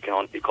rebuild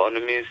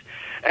economies,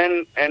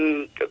 and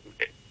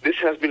this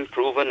has been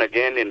proven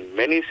again in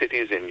many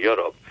cities in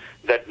Europe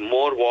that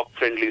more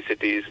walk-friendly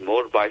cities,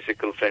 more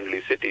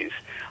bicycle-friendly cities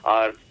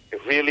are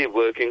really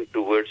working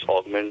towards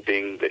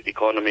augmenting the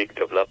economic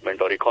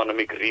development or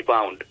economic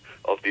rebound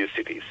of these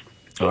cities.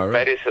 So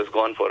right. Paris has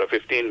gone for a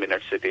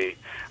 15-minute city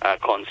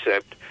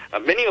concept.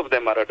 Many of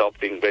them are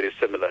adopting very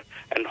similar.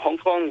 And Hong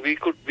Kong, we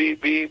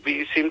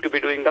seem to be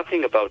doing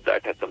nothing about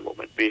that at the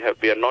moment. We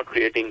are not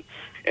creating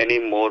any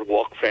more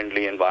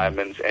walk-friendly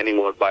environments, any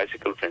more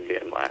bicycle-friendly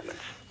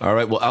environments. All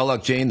right. Well,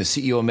 Alok Jain, the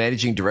CEO and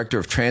Managing Director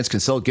of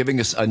Transconsult, giving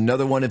us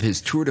another one of his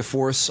tour de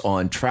force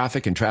on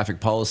traffic and traffic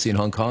policy in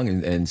Hong Kong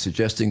and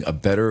suggesting a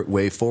better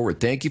way forward.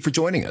 Thank you for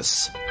joining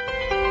us.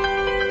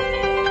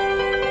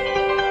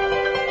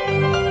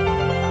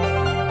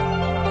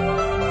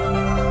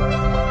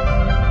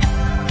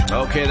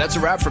 Okay, that's a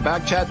wrap for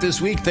Back Chat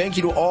this week. Thank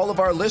you to all of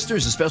our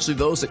listeners, especially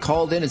those that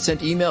called in and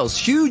sent emails.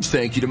 Huge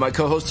thank you to my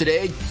co-host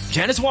today,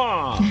 Janice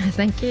Wong.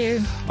 Thank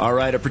you. All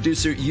right, our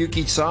producer,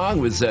 Yuki Song,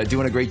 was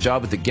doing a great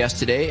job with the guest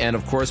today. And,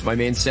 of course, my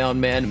main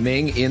sound man,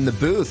 Ming, in the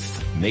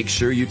booth. Make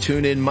sure you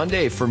tune in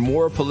Monday for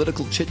more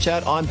political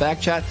chit-chat on Back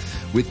Chat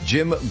with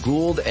Jim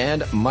Gould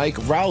and Mike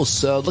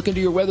Rouse. Look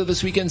into your weather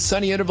this weekend.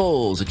 Sunny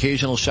intervals,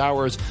 occasional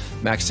showers,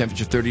 max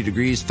temperature 30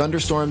 degrees,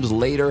 thunderstorms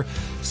later.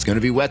 It's going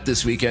to be wet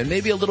this weekend,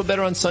 maybe a little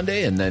better on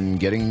Sunday, and then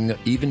getting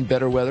even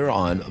better weather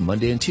on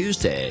Monday and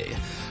Tuesday.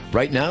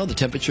 Right now, the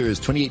temperature is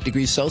 28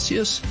 degrees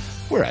Celsius.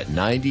 We're at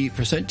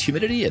 90%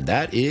 humidity, and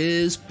that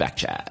is Back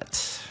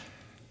Chat.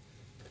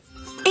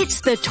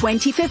 It's the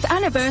 25th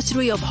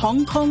anniversary of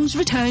Hong Kong's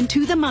return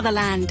to the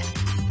motherland.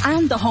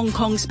 And the Hong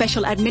Kong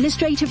Special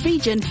Administrative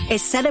Region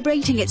is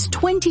celebrating its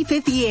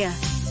 25th year.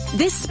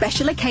 This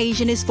special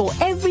occasion is for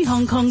every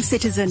Hong Kong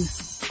citizen.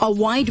 A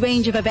wide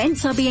range of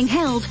events are being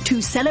held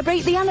to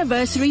celebrate the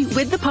anniversary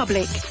with the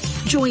public.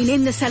 Join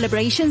in the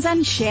celebrations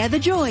and share the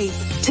joy.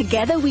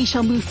 Together we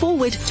shall move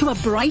forward to a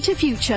brighter future.